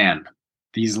 Man,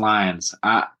 these Lions.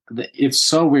 It's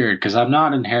so weird because I'm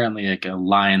not inherently like a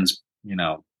Lions,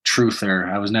 truther.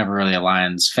 I was never really a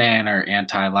Lions fan or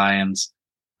anti-Lions.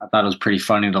 I thought it was pretty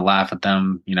funny to laugh at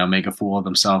them, make a fool of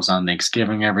themselves on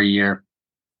Thanksgiving every year.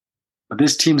 But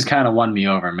this team's kind of won me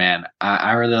over, man.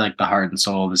 I really like the heart and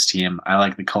soul of this team. I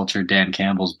like the culture Dan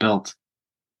Campbell's built.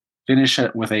 Finish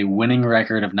it with a winning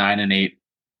record of 9-8.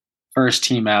 First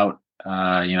team out.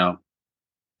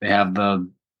 They have the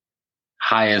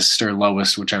highest or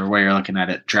lowest, whichever way you're looking at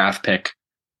it, draft pick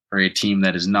for a team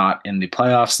that is not in the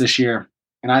playoffs this year.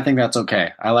 And I think that's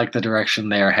okay. I like the direction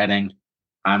they are heading.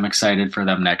 I'm excited for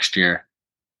them next year.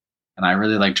 And I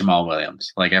really like Jamal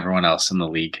Williams, like everyone else in the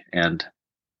league. And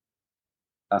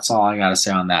that's all I got to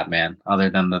say on that, man. Other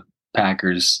than the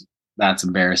Packers, that's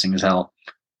embarrassing as hell.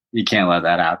 You can't let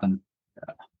that happen.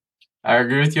 I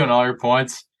agree with you on all your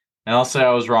points. And I'll say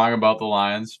I was wrong about the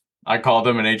Lions. I called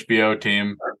them an HBO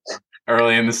team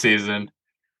early in the season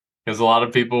because a lot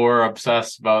of people were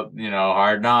obsessed about,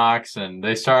 Hard Knocks. And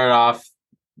they started off,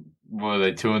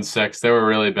 2-6? They were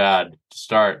really bad to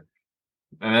start.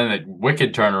 And then the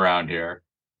wicked turnaround here.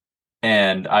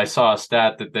 And I saw a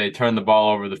stat that they turned the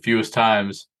ball over the fewest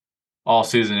times all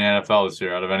season in the NFL this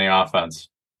year out of any offense.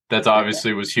 That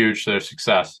obviously was huge to their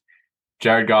success.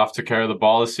 Jared Goff took care of the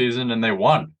ball this season and they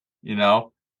won,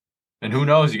 And who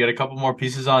knows? You get a couple more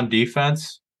pieces on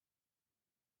defense.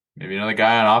 Maybe another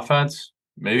guy on offense.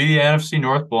 Maybe the NFC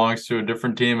North belongs to a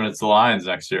different team and it's the Lions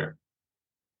next year.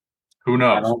 Who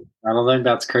knows? I don't think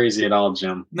that's crazy at all,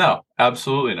 Jim. No,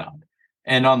 absolutely not.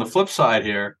 And on the flip side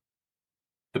here,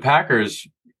 the Packers,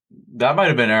 that might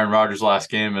have been Aaron Rodgers' last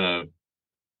game in a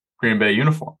Green Bay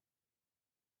uniform.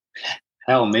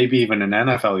 Hell, maybe even an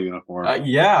NFL uniform.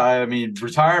 Yeah, I mean,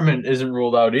 retirement isn't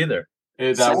ruled out either.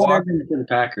 That walk to the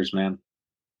Packers, man.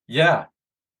 Yeah.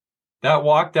 That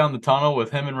walk down the tunnel with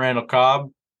him and Randall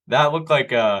Cobb, that looked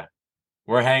like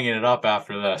we're hanging it up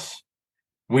after this.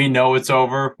 We know it's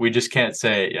over. We just can't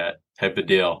say it yet type of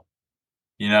deal.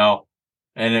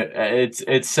 And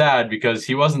it's sad because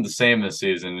he wasn't the same this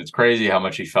season. It's crazy how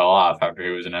much he fell off after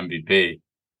he was an MVP.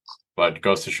 But it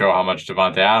goes to show how much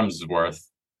Davante Adams is worth.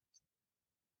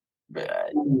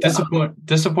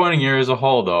 Disappointing year as a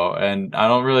whole, though, and I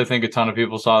don't really think a ton of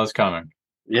people saw this coming.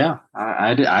 Yeah,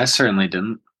 I certainly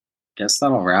didn't. Guess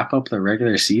that'll wrap up the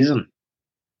regular season.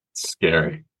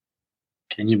 Scary.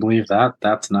 Can you believe that?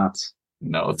 That's nuts.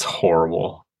 No, it's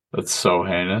horrible. That's so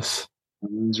heinous.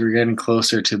 That means we're getting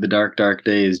closer to the dark, dark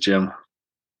days, Jim.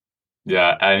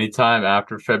 Yeah, anytime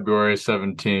after February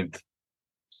 17th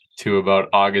to about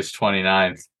August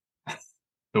 29th.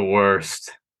 The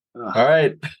worst. Ugh. All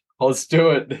right, let's do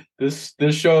it. This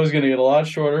show is going to get a lot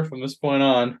shorter from this point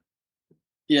on.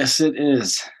 Yes, it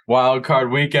is. Wild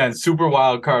card weekend, super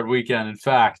wild card weekend, in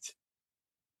fact.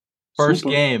 First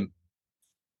game,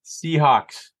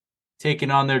 Seahawks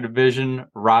taking on their division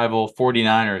rival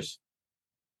 49ers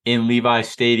in Levi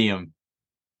Stadium.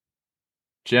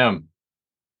 Jim,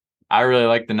 I really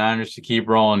like the Niners to keep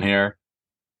rolling here.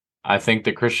 I think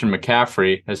that Christian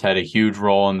McCaffrey has had a huge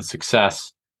role in the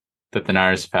success that the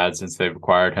Niners have had since they've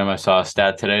acquired him. I saw a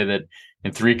stat today that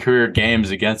in 3 career games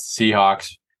against the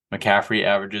Seahawks, McCaffrey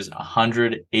averages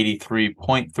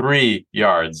 183.3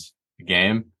 yards a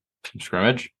game in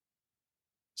scrimmage.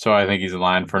 So I think he's in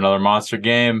line for another monster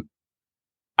game.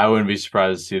 I wouldn't be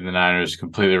surprised to see the Niners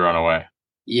completely run away.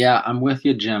 Yeah, I'm with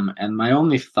you, Jim. And my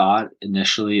only thought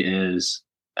initially is,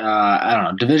 I don't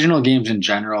know, divisional games in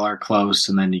general are close,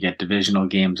 and then you get divisional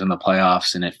games in the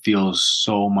playoffs, and it feels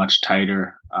so much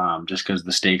tighter just because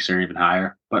the stakes are even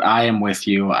higher. But I am with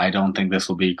you. I don't think this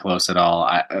will be close at all.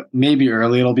 Maybe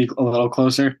early it'll be a little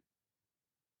closer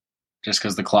just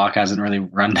because the clock hasn't really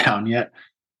run down yet.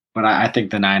 But I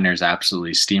think the Niners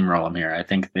absolutely steamroll them here. I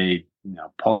think they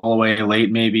pull away late,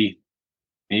 maybe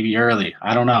early.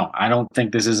 I don't know. I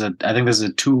think this is a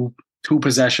two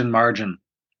possession margin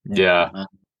Yeah.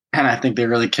 And I think they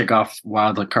really kick off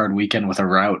wild card weekend with a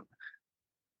rout.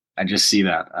 I just see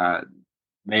that.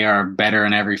 They are better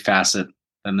in every facet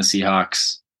than the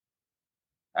Seahawks.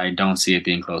 I don't see it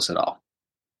being close at all.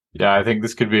 Yeah, I think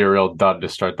this could be a real dud to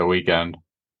start the weekend.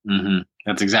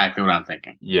 That's exactly what I'm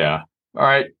thinking. Yeah. All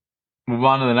right. Move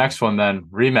on to the next one then.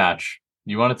 Rematch.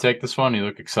 You want to take this one? You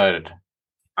look excited.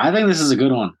 I think this is a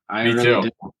good one. I Me really too.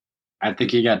 do. I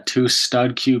think you got two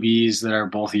stud QBs that are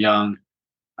both young,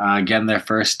 getting their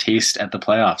first taste at the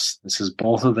playoffs. This is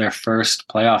both of their first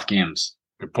playoff games.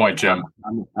 Good point, Jim.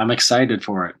 I'm excited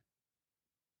for it.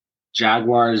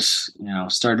 Jaguars,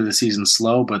 started the season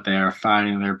slow, but they are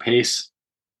finding their pace.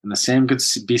 And the same could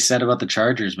be said about the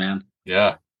Chargers, man.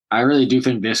 Yeah. I really do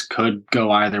think this could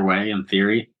go either way in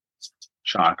theory.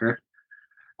 Shocker.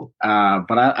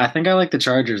 But I think I like the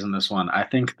Chargers in this one. I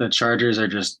think the Chargers are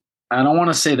just, I don't want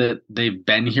to say that they've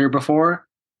been here before,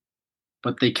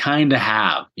 but they kind of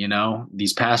have,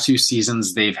 These past few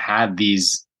seasons, they've had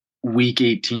these week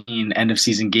 18 end of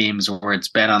season games where it's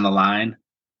been on the line.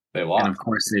 They And lost.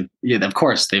 of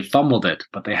course they've fumbled it,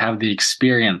 but they have the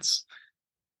experience.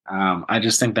 I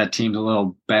just think that team's a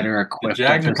little better The equipped.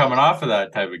 Jags are coming off of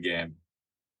that type of game.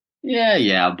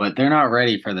 Yeah, but they're not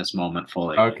ready for this moment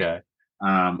fully. Okay.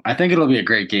 I think it'll be a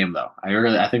great game, though.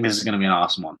 I think this is going to be an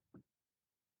awesome one.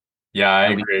 Yeah, I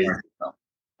agree.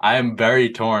 I am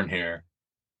very torn here,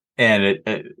 and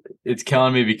it's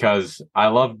killing me because I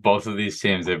love both of these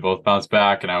teams. They both bounced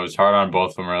back, and I was hard on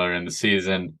both of them earlier in the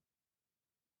season.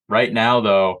 Right now,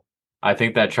 though, I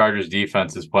think that Chargers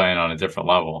defense is playing on a different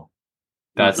level.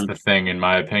 That's the thing, in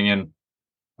my opinion.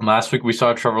 Last week we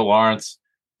saw Trevor Lawrence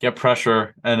get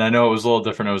pressure, and I know it was a little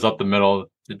different. It was up the middle.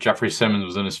 Jeffrey Simmons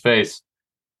was in his face.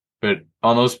 But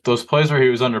on those plays where he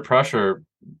was under pressure,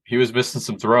 he was missing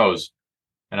some throws.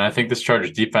 And I think this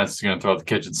Chargers defense is going to throw the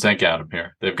kitchen sink at him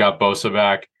here. They've got Bosa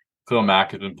back. Khalil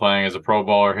Mack has been playing as a Pro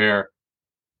Bowler here.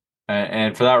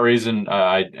 And for that reason,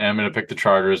 I am going to pick the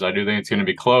Chargers. I do think it's going to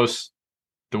be close.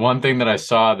 The one thing that I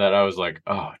saw that I was like,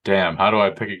 oh, damn, how do I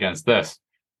pick against this?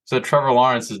 So Trevor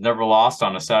Lawrence has never lost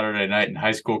on a Saturday night in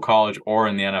high school, college, or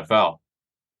in the NFL.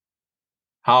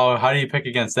 How do you pick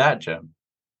against that, Jim?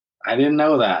 I didn't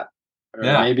know that. Or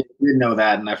Yeah. maybe I did know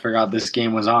that, and I forgot this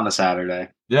game was on a Saturday.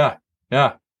 Yeah.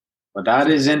 But that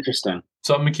is interesting.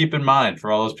 Something to keep in mind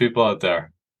for all those people out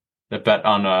there that bet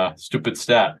on a stupid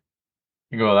stat.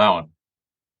 You go with that one.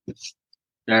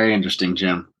 Very interesting,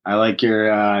 Jim. I like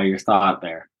your thought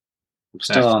there. I'm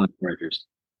still on the Chargers.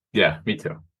 Yeah, me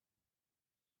too.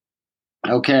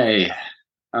 Okay.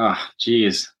 Oh,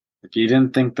 geez. If you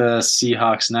didn't think the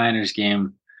Seahawks-Niners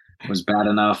game was bad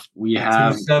enough, we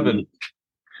have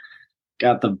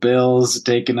got the Bills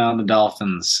taking on the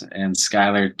Dolphins and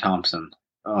Skylar Thompson.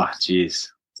 Oh,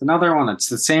 geez. It's another one. It's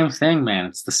the same thing, man.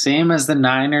 It's the same as the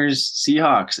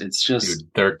Niners-Seahawks. It's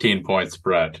just 13-point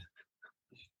spread.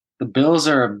 The Bills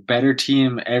are a better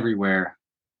team everywhere,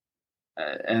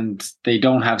 and they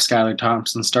don't have Skylar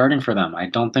Thompson starting for them. I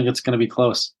don't think it's going to be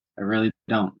close. I really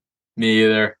don't. Me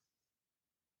either.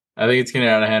 I think it's going to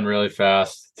get out of hand really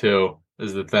fast, too,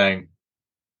 is the thing.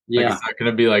 Yeah. Like, it's not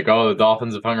going to be like, oh, the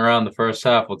Dolphins have hung around the first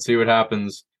half. Let's see what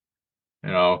happens.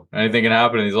 Anything can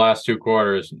happen in these last two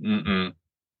quarters.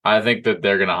 I think that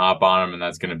they're going to hop on them, and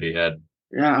that's going to be it.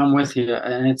 Yeah, I'm with you.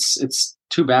 And it's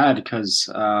too bad because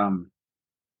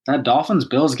that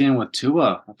Dolphins-Bills game with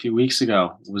Tua a few weeks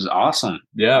ago was awesome.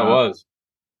 Yeah, it was.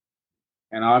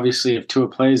 And obviously, if Tua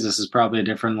plays, this is probably a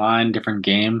different line, different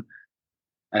game.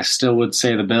 I still would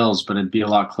say the Bills, but it'd be a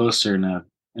lot closer in an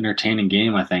entertaining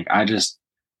game, I think. I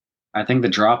think the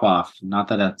drop-off, not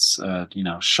that it's,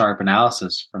 sharp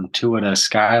analysis from Tua to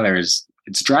Skyler,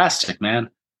 it's drastic, man.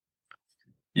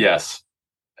 Yes.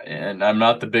 And I'm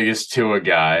not the biggest Tua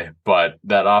guy, but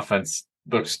that offense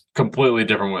looks completely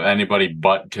different with anybody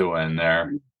but Tua in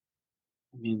there.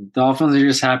 I mean, Dolphins are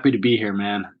just happy to be here,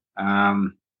 man.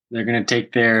 They're going to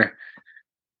take their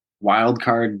wild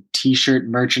card T-shirt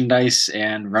merchandise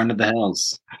and run to the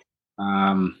hills.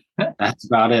 That's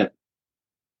about it.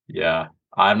 Yeah,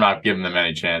 I'm not giving them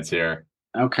any chance here.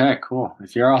 Okay, cool.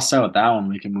 If you're all set with that one,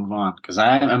 we can move on because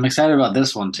I'm excited about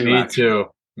this one too.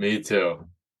 Me too.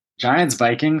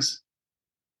 Giants-Vikings.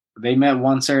 They met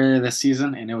once earlier this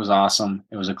season, and it was awesome.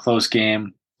 It was a close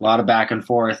game, a lot of back and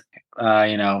forth.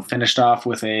 Finished off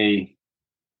with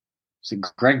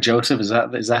Greg Joseph. Is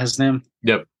that his name?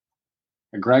 Yep.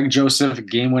 A Greg Joseph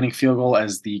game-winning field goal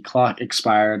as the clock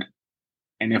expired.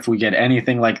 And if we get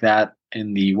anything like that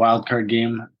in the wild card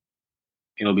game,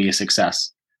 it'll be a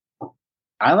success.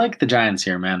 I like the Giants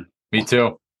here, man. Me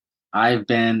too. I've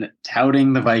been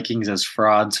touting the Vikings as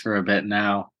frauds for a bit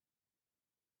now.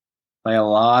 Play a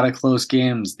lot of close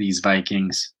games, these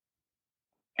Vikings.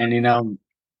 And,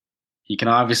 you can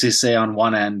obviously say on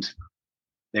one end,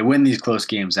 they win these close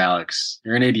games, Alex.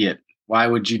 You're an idiot. Why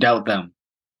would you doubt them?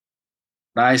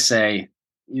 But I say,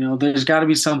 there's got to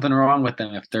be something wrong with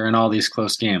them if they're in all these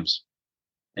close games.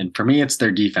 And for me, it's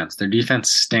their defense. Their defense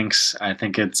stinks. I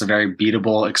think it's a very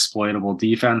beatable, exploitable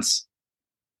defense.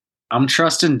 I'm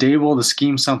trusting Dable to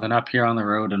scheme something up here on the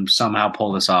road and somehow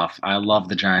pull this off. I love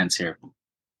the Giants here.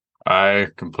 I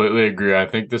completely agree. I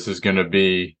think this is going to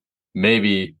be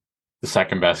maybe the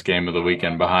second best game of the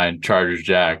weekend behind Chargers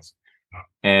Jags.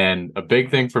 And a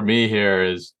big thing for me here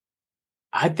is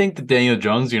I think that Daniel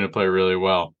Jones is going to play really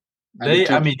well. He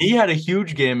had a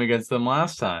huge game against them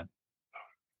last time.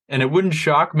 And it wouldn't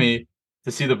shock me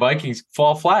to see the Vikings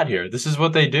fall flat here. This is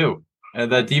what they do. And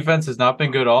that defense has not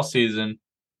been good all season.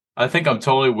 I think I'm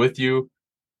totally with you.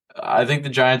 I think the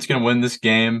Giants are going to win this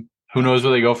game. Who knows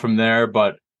where they go from there,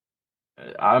 but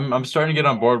I'm starting to get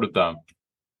on board with them.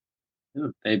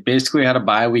 They basically had a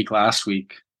bye week last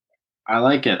week. I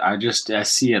like it. I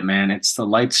see it, man. It's the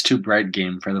lights too bright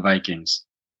game for the Vikings.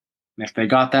 And if they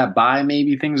got that bye,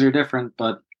 maybe things are different,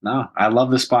 but no, I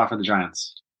love the spot for the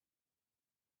Giants.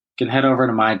 Can head over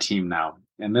to my team now.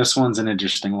 And this one's an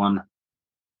interesting one.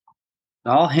 It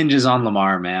all hinges on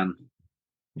Lamar, man.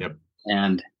 Yep.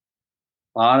 And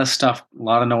a lot of stuff, a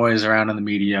lot of noise around in the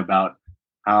media about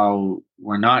how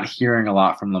we're not hearing a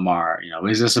lot from Lamar.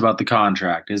 Is this about the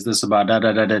contract? Is this about da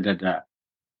da da da da da?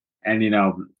 And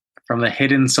from the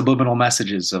hidden subliminal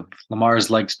messages of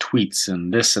Lamar's liked tweets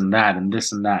and this and that and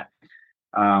this and that,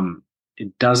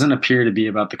 it doesn't appear to be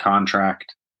about the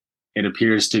contract. It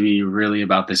appears to be really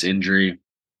about this injury.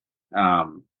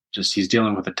 He's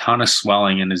dealing with a ton of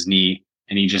swelling in his knee,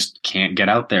 and he just can't get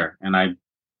out there. And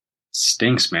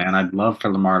stinks, man. I'd love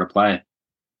for Lamar to play,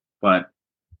 but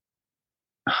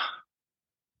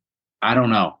I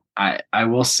don't know. I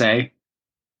will say,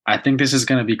 I think this is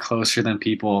going to be closer than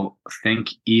people think,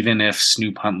 even if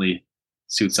Snoop Huntley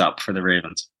suits up for the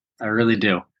Ravens. I really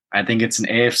do. I think it's an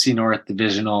AFC North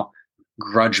divisional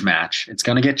grudge match. It's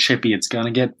going to get chippy. It's going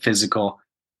to get physical.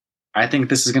 I think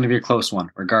this is going to be a close one,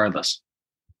 regardless.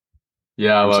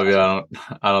 Yeah, I love you.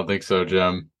 I don't think so,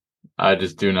 Jim. I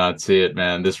just do not see it,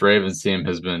 man. This Ravens team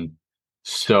has been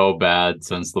so bad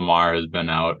since Lamar has been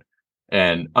out,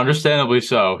 and understandably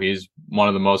so. He's one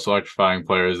of the most electrifying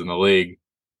players in the league.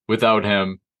 Without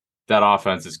him, that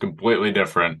offense is completely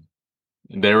different.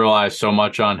 They rely so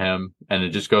much on him, and it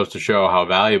just goes to show how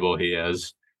valuable he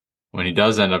is when he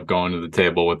does end up going to the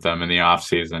table with them in the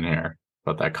offseason here.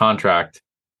 But that contract.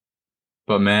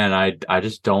 But, man, I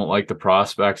just don't like the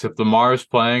prospects. If Lamar is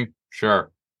playing,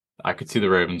 sure, I could see the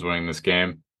Ravens winning this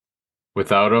game.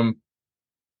 Without him,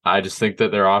 I just think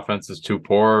that their offense is too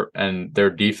poor, and their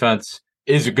defense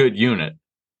is a good unit.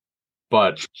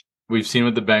 But we've seen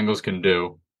what the Bengals can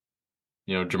do.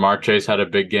 Jamar Chase had a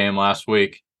big game last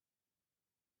week.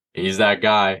 He's that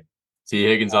guy. T.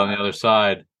 Higgins on the other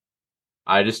side.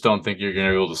 I just don't think you're going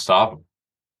to be able to stop him.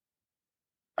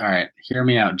 All right. Hear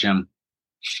me out, Jim.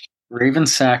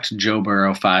 Ravens sacked Joe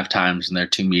Burrow 5 times in their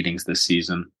 2 meetings this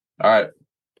season. All right.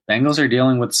 Bengals are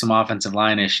dealing with some offensive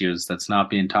line issues that's not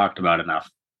being talked about enough.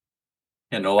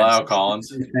 And La'el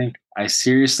Collins. I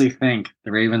seriously think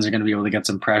the Ravens are going to be able to get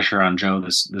some pressure on Joe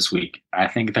this week. I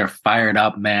think they're fired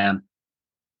up, man.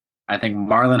 I think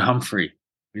Marlon Humphrey.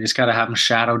 We just got to have him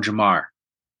shadow Jamar.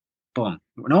 Boom.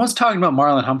 No one's talking about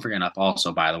Marlon Humphrey enough.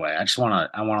 Also, by the way, I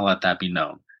want to let that be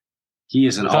known. He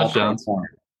is an all-pro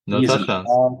corner.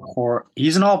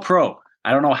 He's an all-pro.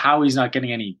 I don't know how he's not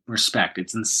getting any respect.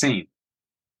 It's insane.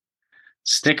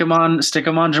 Stick him on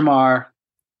Jamar.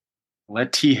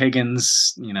 Let T.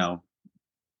 Higgins,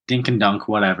 dink and dunk,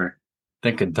 whatever.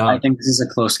 Dink and dunk. I think this is a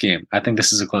close game.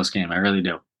 I really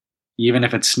do. Even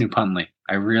if it's Snoop Huntley,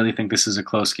 I really think this is a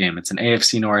close game. It's an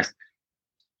AFC North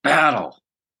battle.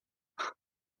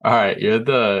 All right, you're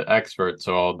the expert,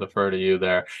 so I'll defer to you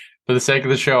there. For the sake of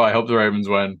the show, I hope the Ravens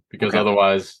win, because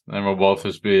otherwise, then we'll both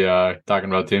just be talking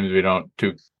about teams we don't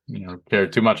care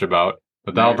too much about.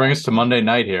 But that'll bring us to Monday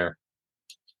night here.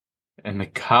 And the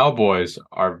Cowboys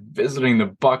are visiting the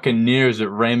Buccaneers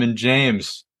at Raymond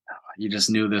James. You just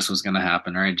knew this was going to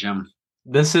happen, right, Jim?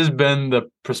 This has been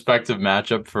the prospective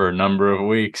matchup for a number of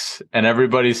weeks, and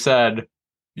everybody said,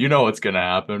 what's going to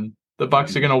happen. The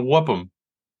Bucs are going to whoop them.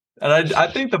 And I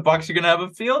think the Bucs are going to have a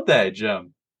field day,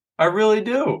 Jim. I really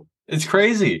do. It's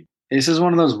crazy. This is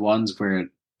one of those ones where,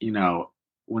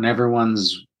 when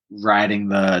everyone's riding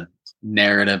the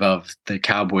narrative of the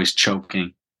Cowboys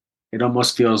choking, it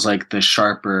almost feels like the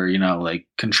sharper,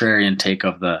 contrarian take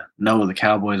of the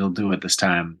Cowboys will do it this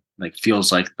time.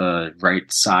 Feels like the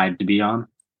right side to be on.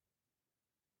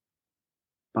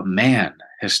 But man,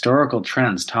 historical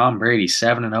trends. Tom Brady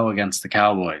 7-0 against the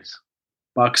Cowboys.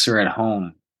 Bucks are at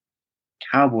home.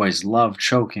 Cowboys love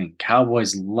choking.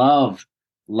 Cowboys love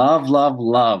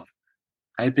hyping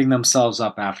themselves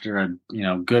up after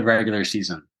a good regular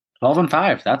season.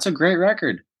 12-5. That's a great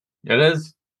record. It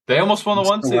is. They almost won the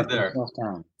Just one to seed let there. themselves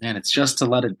down. And it's just to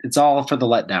let it. It's all for the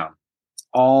letdown. It's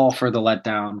all for the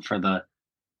letdown. For the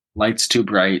lights too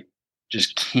bright.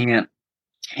 Just can't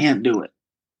do it.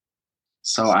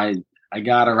 So I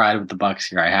gotta ride with the Bucks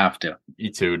here. I have to.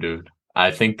 Me too, dude.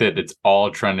 I think that it's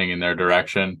all trending in their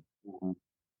direction.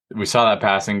 Mm-hmm. We saw that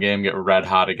passing game get red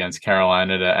hot against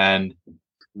Carolina to end.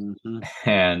 Mm-hmm.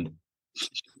 And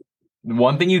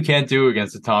one thing you can't do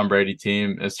against a Tom Brady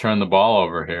team is turn the ball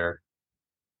over here.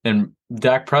 And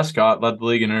Dak Prescott led the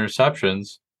league in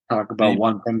interceptions. Talk about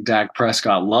one thing Dak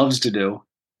Prescott loves to do.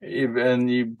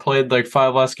 And you played like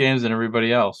 5 less games than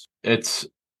everybody else. It's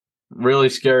really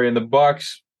scary. And the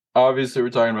Bucks, obviously, we're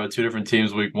talking about 2 different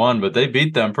teams week 1, but they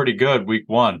beat them pretty good week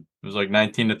 1. It was like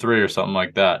 19-3 or something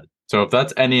like that. So if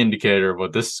that's any indicator of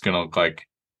what this is going to look like,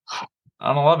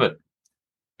 I don't love it.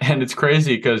 And it's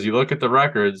crazy because you look at the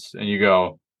records and you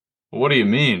go, well, what do you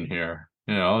mean here?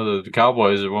 The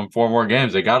Cowboys have won 4 more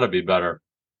games. They got to be better.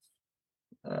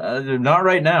 Not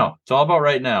right now. It's all about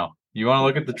right now. You want to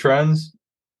look at the trends?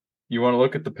 You want to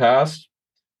look at the past?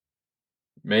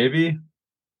 Maybe.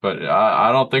 But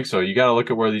I don't think so. You got to look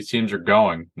at where these teams are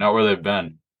going, not where they've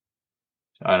been.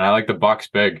 And I like the Bucks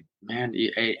big. Man,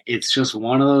 it's just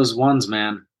one of those ones,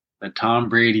 man, that Tom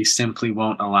Brady simply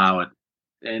won't allow it.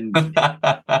 And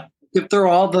if they're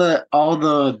all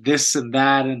the this and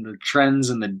that and the trends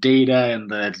and the data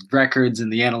and the records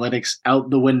and the analytics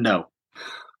out the window,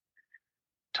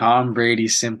 Tom Brady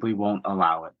simply won't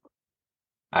allow it.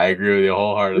 I agree with you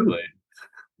wholeheartedly.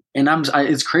 And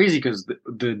it's crazy because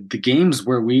the games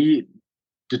where we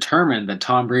determined that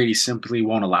Tom Brady simply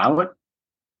won't allow it,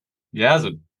 he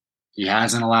hasn't. He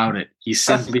hasn't allowed it. He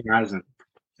simply hasn't.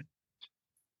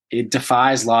 It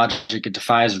defies logic. It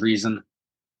defies reason.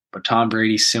 But Tom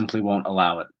Brady simply won't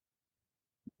allow it.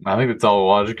 I think that's all the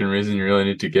logic and reason you really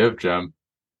need to give, Jim.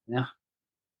 Yeah.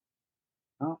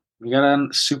 Well, we got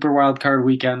a super wild card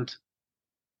weekend.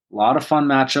 A lot of fun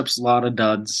matchups, a lot of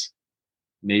duds.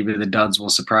 Maybe the duds will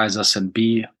surprise us and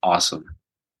be awesome.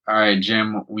 All right,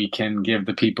 Jim, we can give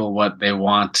the people what they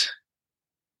want.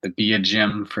 The Be a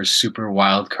Jim for Super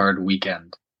Wild Card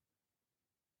Weekend.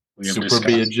 Super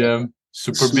Be a Jim.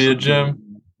 Super Be a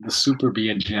Jim. The Super Be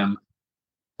a Jim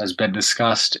has been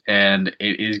discussed, and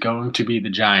it is going to be the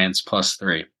Giants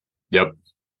 +3. Yep.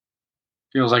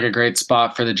 Feels like a great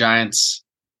spot for the Giants.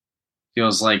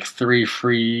 Feels like 3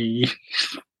 free.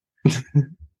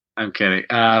 I'm kidding.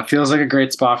 Feels like a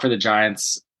great spot for the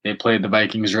Giants. They played the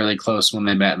Vikings really close when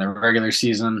they met in the regular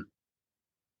season.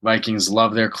 Vikings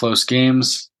love their close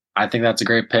games. I think that's a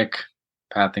great pick.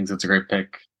 Pat thinks it's a great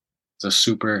pick. It's a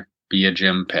Super Be a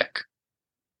Jim pick.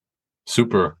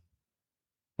 Super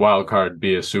wild card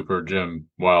be a Super Jim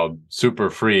wild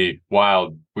super free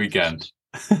wild weekend.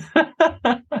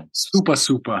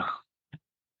 Super.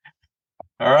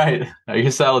 All right. I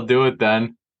guess that'll do it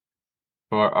then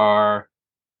for our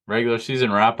regular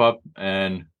season wrap up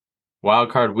and wild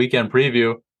card weekend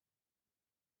preview.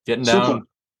 Getting down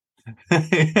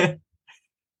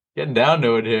getting down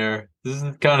to it here. This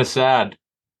is kind of sad.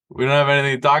 We don't have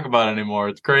anything to talk about anymore.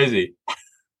 It's crazy.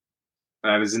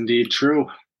 That is indeed true.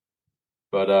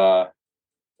 But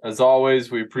as always,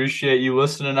 we appreciate you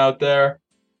listening out there.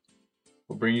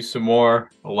 We'll bring you some more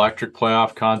electric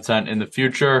playoff content in the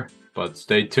future, but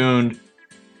stay tuned.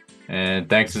 And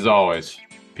thanks as always.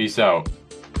 Peace out.